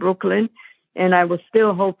walked in Brooklyn, and I was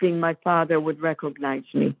still hoping my father would recognize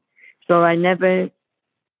me. So it never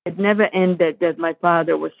ended that my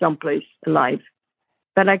father was someplace alive.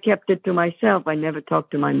 But I kept it to myself. I never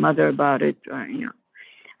talked to my mother about it,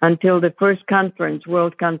 until the first conference,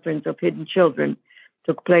 World Conference of Hidden Children,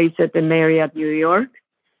 took place at the Marriott, New York.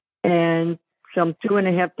 And some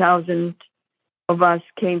 2,500 of us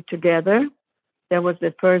came together. That was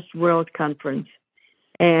the first World Conference.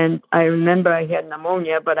 And I remember I had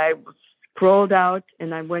pneumonia, but I crawled out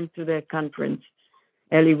and I went to the conference.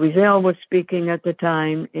 Elie Wiesel was speaking at the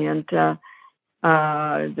time, and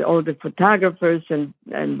all the photographers and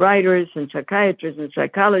writers and psychiatrists and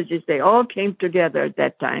psychologists, they all came together at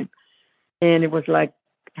that time. And it was like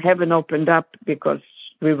heaven opened up, because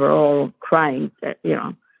we were all crying,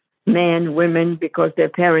 men, women, because their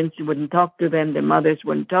parents wouldn't talk to them, their mothers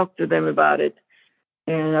wouldn't talk to them about it.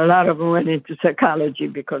 And a lot of them went into psychology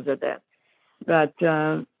because of that. But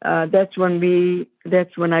that's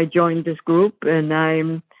when I joined this group, and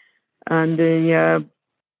I'm on the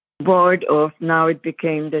board of, now it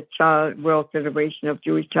became the World Federation of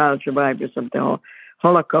Jewish Child Survivors of the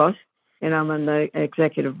Holocaust, and I'm on the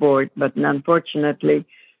executive board. But unfortunately,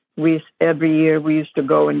 every year we used to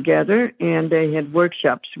go and gather, and they had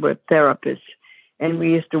workshops with therapists, and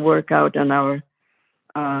we used to work out on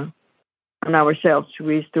ourselves.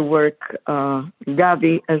 We used to work.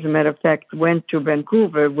 Gavi, as a matter of fact, went to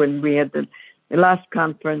Vancouver when we had the last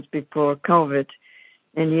conference before COVID,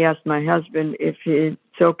 and he asked my husband if it's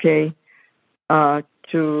okay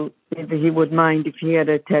if he would mind if he had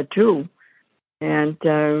a tattoo. And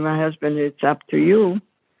my husband, it's up to you.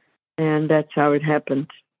 And that's how it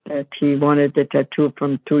happened, that he wanted the tattoo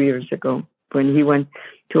from 2 years ago when he went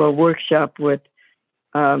to a workshop with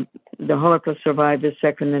the Holocaust survivors,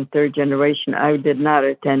 second and third generation. I did not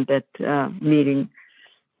attend that meeting,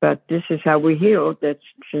 but this is how we healed. That's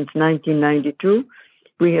since 1992.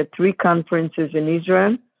 We had 3 conferences in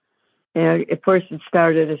Israel. At first it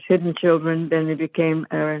started as Hidden Children, then it became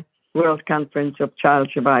a World Conference of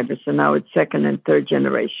Child Survivors, and now it's second and third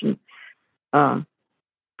generation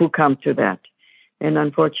who come to that. And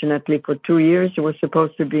unfortunately, for 2 years, it was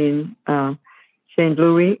supposed to be in St.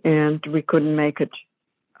 Louis, and we couldn't make it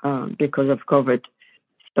because of COVID.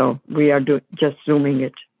 So we are just Zooming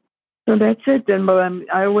it. So that's it. And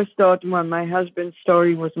I always thought, my husband's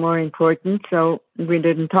story was more important, so we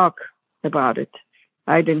didn't talk about it.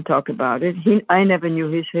 I didn't talk about it. I never knew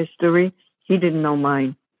his history. He didn't know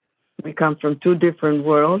mine. We come from 2 different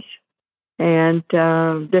worlds and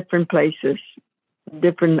different places,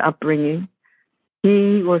 different upbringing.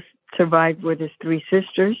 He was survived with his 3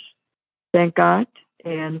 sisters, thank God,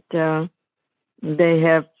 and they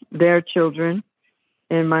have their children.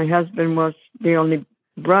 And my husband was the only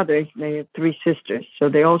brother. They had 3 sisters, so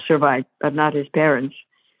they all survived, but not his parents.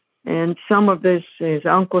 And some of his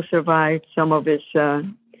uncle survived, some of his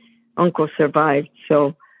uncles survived.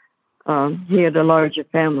 So he had a larger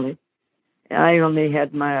family. I only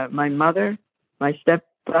had my mother, my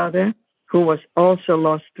stepfather, who was also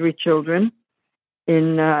lost 3 children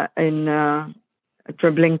in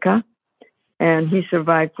Treblinka, and he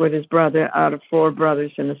survived with his brother out of 4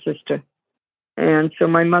 brothers and a sister. And so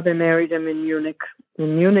my mother married him in Munich.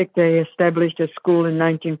 In Munich, they established a school in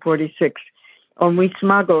 1946. And we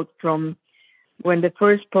smuggled from when the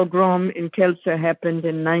first pogrom in Kielce happened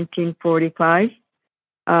in 1945.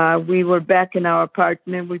 We were back in our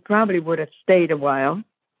apartment. We probably would have stayed a while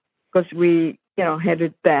because we,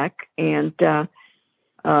 headed back. And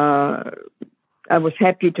I was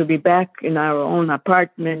happy to be back in our own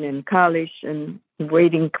apartment in college and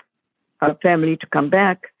waiting our family to come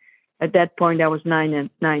back. At that point, I was 9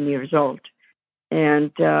 years old.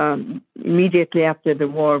 And immediately after the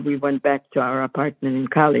war, we went back to our apartment in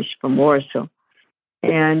college from Warsaw.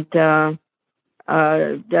 And there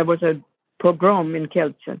was a pogrom in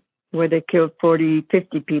Kielce where they killed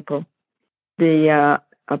 50 people. The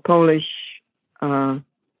Polish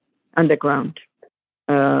underground,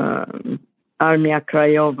 Armia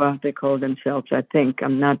Krajowa, they call themselves, I think.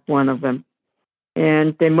 I'm not one of them.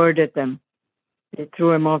 And they murdered them. They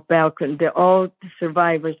threw them off balcony. All the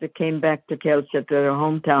survivors that came back to Kielce, to their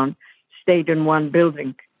hometown, stayed in one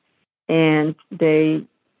building. And it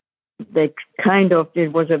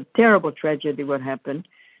was a terrible tragedy what happened.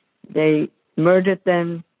 They murdered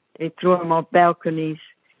them. They threw them off balconies.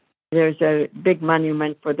 There's a big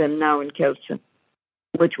monument for them now in Kielce,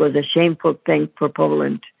 which was a shameful thing for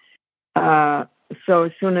Poland. So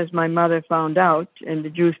as soon as my mother found out, and the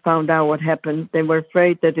Jews found out what happened, they were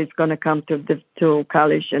afraid that it's going to come to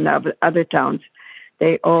Kalisz and other towns.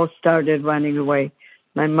 They all started running away.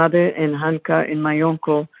 My mother and Hanka and my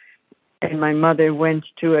uncle and my mother went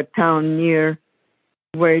to a town near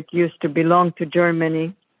where it used to belong to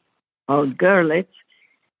Germany, called Görlitz,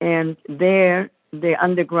 and there the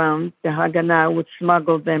underground, the Haganah, would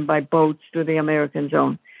smuggle them by boats to the American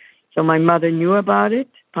zone. So my mother knew about it,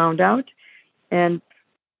 found out, and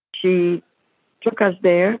she took us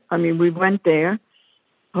there. We went there,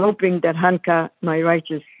 hoping that Hanka, my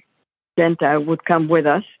righteous Gentile, would come with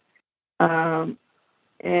us.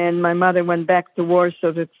 And my mother went back to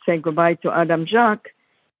Warsaw to say goodbye to Adam Jacques.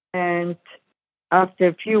 And after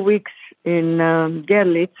a few weeks in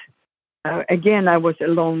Görlitz, again, I was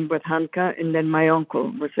alone with Hanka, and then my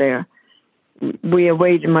uncle was there. We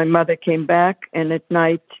awaited. My mother came back, and at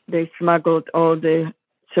night they smuggled all the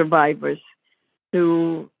survivors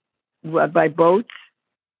by boats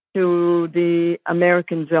to the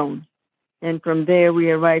American zone. And from there,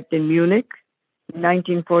 we arrived in Munich. In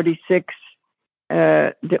 1946,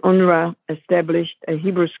 the UNRWA established a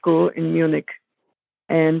Hebrew school in Munich,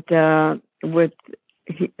 and with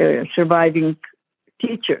surviving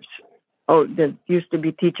teachers. That used to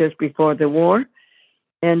be teachers before the war.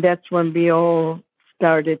 And that's when we all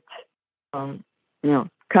started,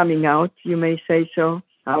 coming out, you may say so.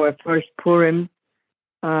 Our first Purim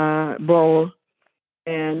bowl.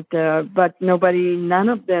 And but none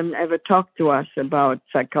of them ever talked to us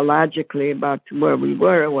psychologically about where we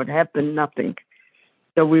were or what happened, nothing.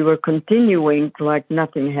 So we were continuing like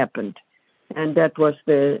nothing happened. And that was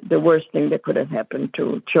the worst thing that could have happened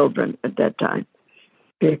to children at that time.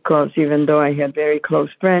 Because even though I had very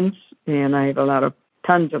close friends, and I have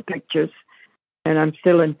tons of pictures, and I'm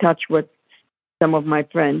still in touch with some of my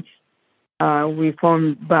friends, we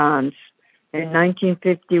formed bonds. In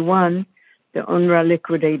 1951, the UNRWA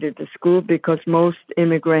liquidated the school because most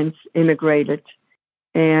immigrants immigrated,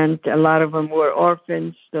 and a lot of them were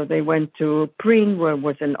orphans, so they went to Prien, where it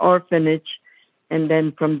was an orphanage, and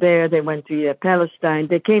then from there they went to Palestine.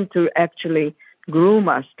 They came to actually groom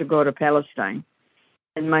us to go to Palestine.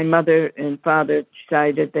 And my mother and father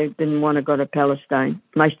decided they didn't want to go to Palestine.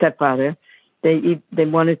 My stepfather, they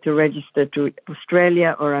wanted to register to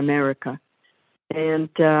Australia or America. And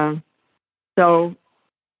so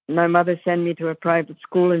my mother sent me to a private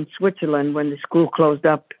school in Switzerland when the school closed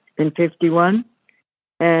up in 1951.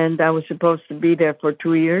 And I was supposed to be there for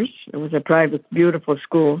 2 years. It was a private, beautiful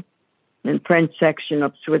school in French section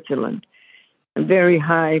of Switzerland. A very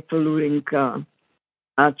high-polluting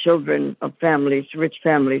children of families, rich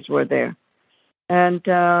families were there. And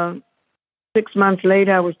 6 months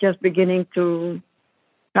later, I was just beginning to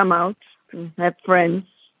come out, to have friends,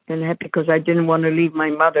 and happy because I didn't want to leave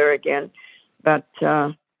my mother again. But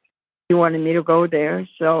she wanted me to go there.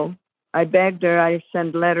 So I begged her. I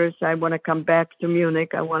sent letters. I want to come back to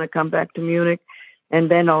Munich. I want to come back to Munich.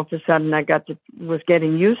 And then all of a sudden, was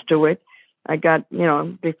getting used to it. I got,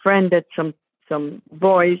 befriended some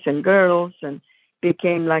boys and girls, and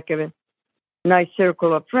became like a nice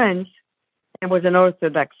circle of friends. It was an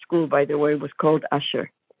Orthodox school, by the way. It was called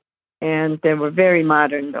Usher. And they were very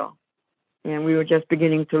modern, though. And we were just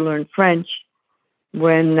beginning to learn French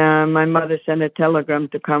when my mother sent a telegram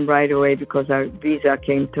to come right away because our visa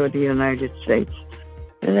came to the United States.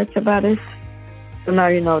 And that's about it. So now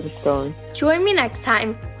you know the story. Join me next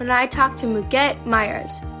time when I talk to Muget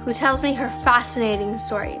Myers, who tells me her fascinating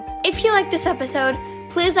story. If you like this episode,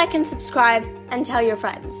 please like and subscribe and tell your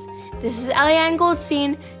friends. This is Eliane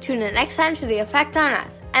Goldstein. Tune in next time to The Effect on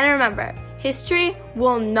Us. And remember, history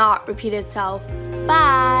will not repeat itself.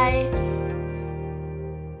 Bye!